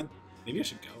 Oh, maybe I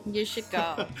should go. You should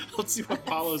go. Let's see what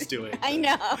Paolo's doing. I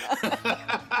know.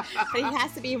 But he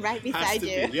has to be right beside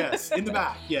you. Yes, in the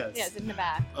back, yes. Yes, in the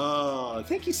back.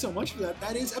 Thank you so much for that.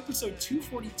 That is episode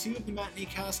 242 of the Matinee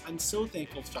Cast. I'm so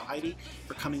thankful to Heidi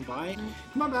for coming by.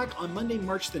 Come on back on Monday,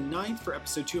 March the 9th for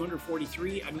episode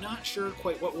 243. I'm not sure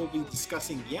quite what we'll be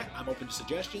discussing yet. I'm open to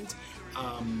suggestions.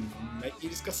 Might be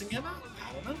discussing Emma.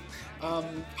 I don't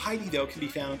know. Heidi, though, can be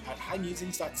found at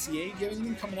highmusings.ca. Do you have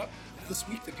anything coming up this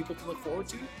week that people can look forward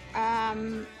to?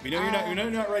 We know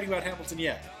you're not writing about Hamilton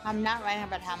yet. I'm not writing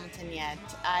about Hamilton yet.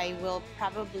 I will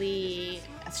probably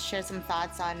share some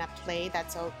thoughts on a play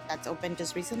that's opened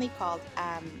just recently called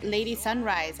Lady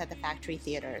Sunrise at the Factory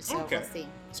Theater. So we'll see.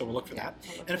 So we'll look for that.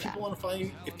 And if people want to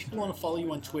follow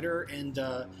you on Twitter and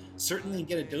certainly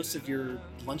get a dose of your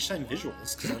lunchtime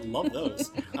visuals, because I love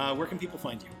those, where can people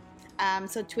find you?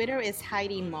 So Twitter is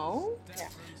Heidi Mo. Yeah.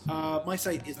 My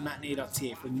site is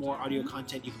matinee.ca. For more audio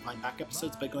content, you can find back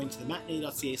episodes by going to the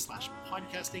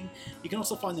matinee.ca/podcasting. You can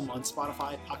also find them on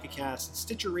Spotify, Pocket Cast,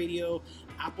 Stitcher Radio,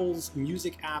 Apple's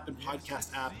music app and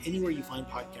podcast app. Anywhere you find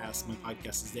podcasts, my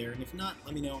podcast is there. And if not,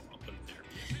 let me know. I'll put it there.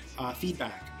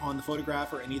 Feedback on the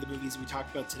photograph or any of the movies we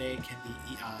talked about today can be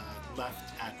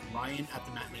left at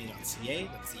ryan@thematinee.ca.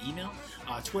 That's the email.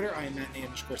 Twitter, I am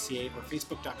matinee_ca, or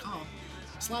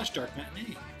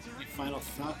facebook.com/darkmatinee. Any final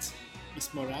thoughts,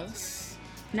 Miss Morales?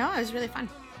 No, it was really fun.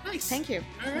 Nice. Thank you.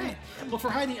 All right. Well, for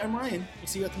Heidi, I'm Ryan. We'll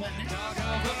see you at the matinee.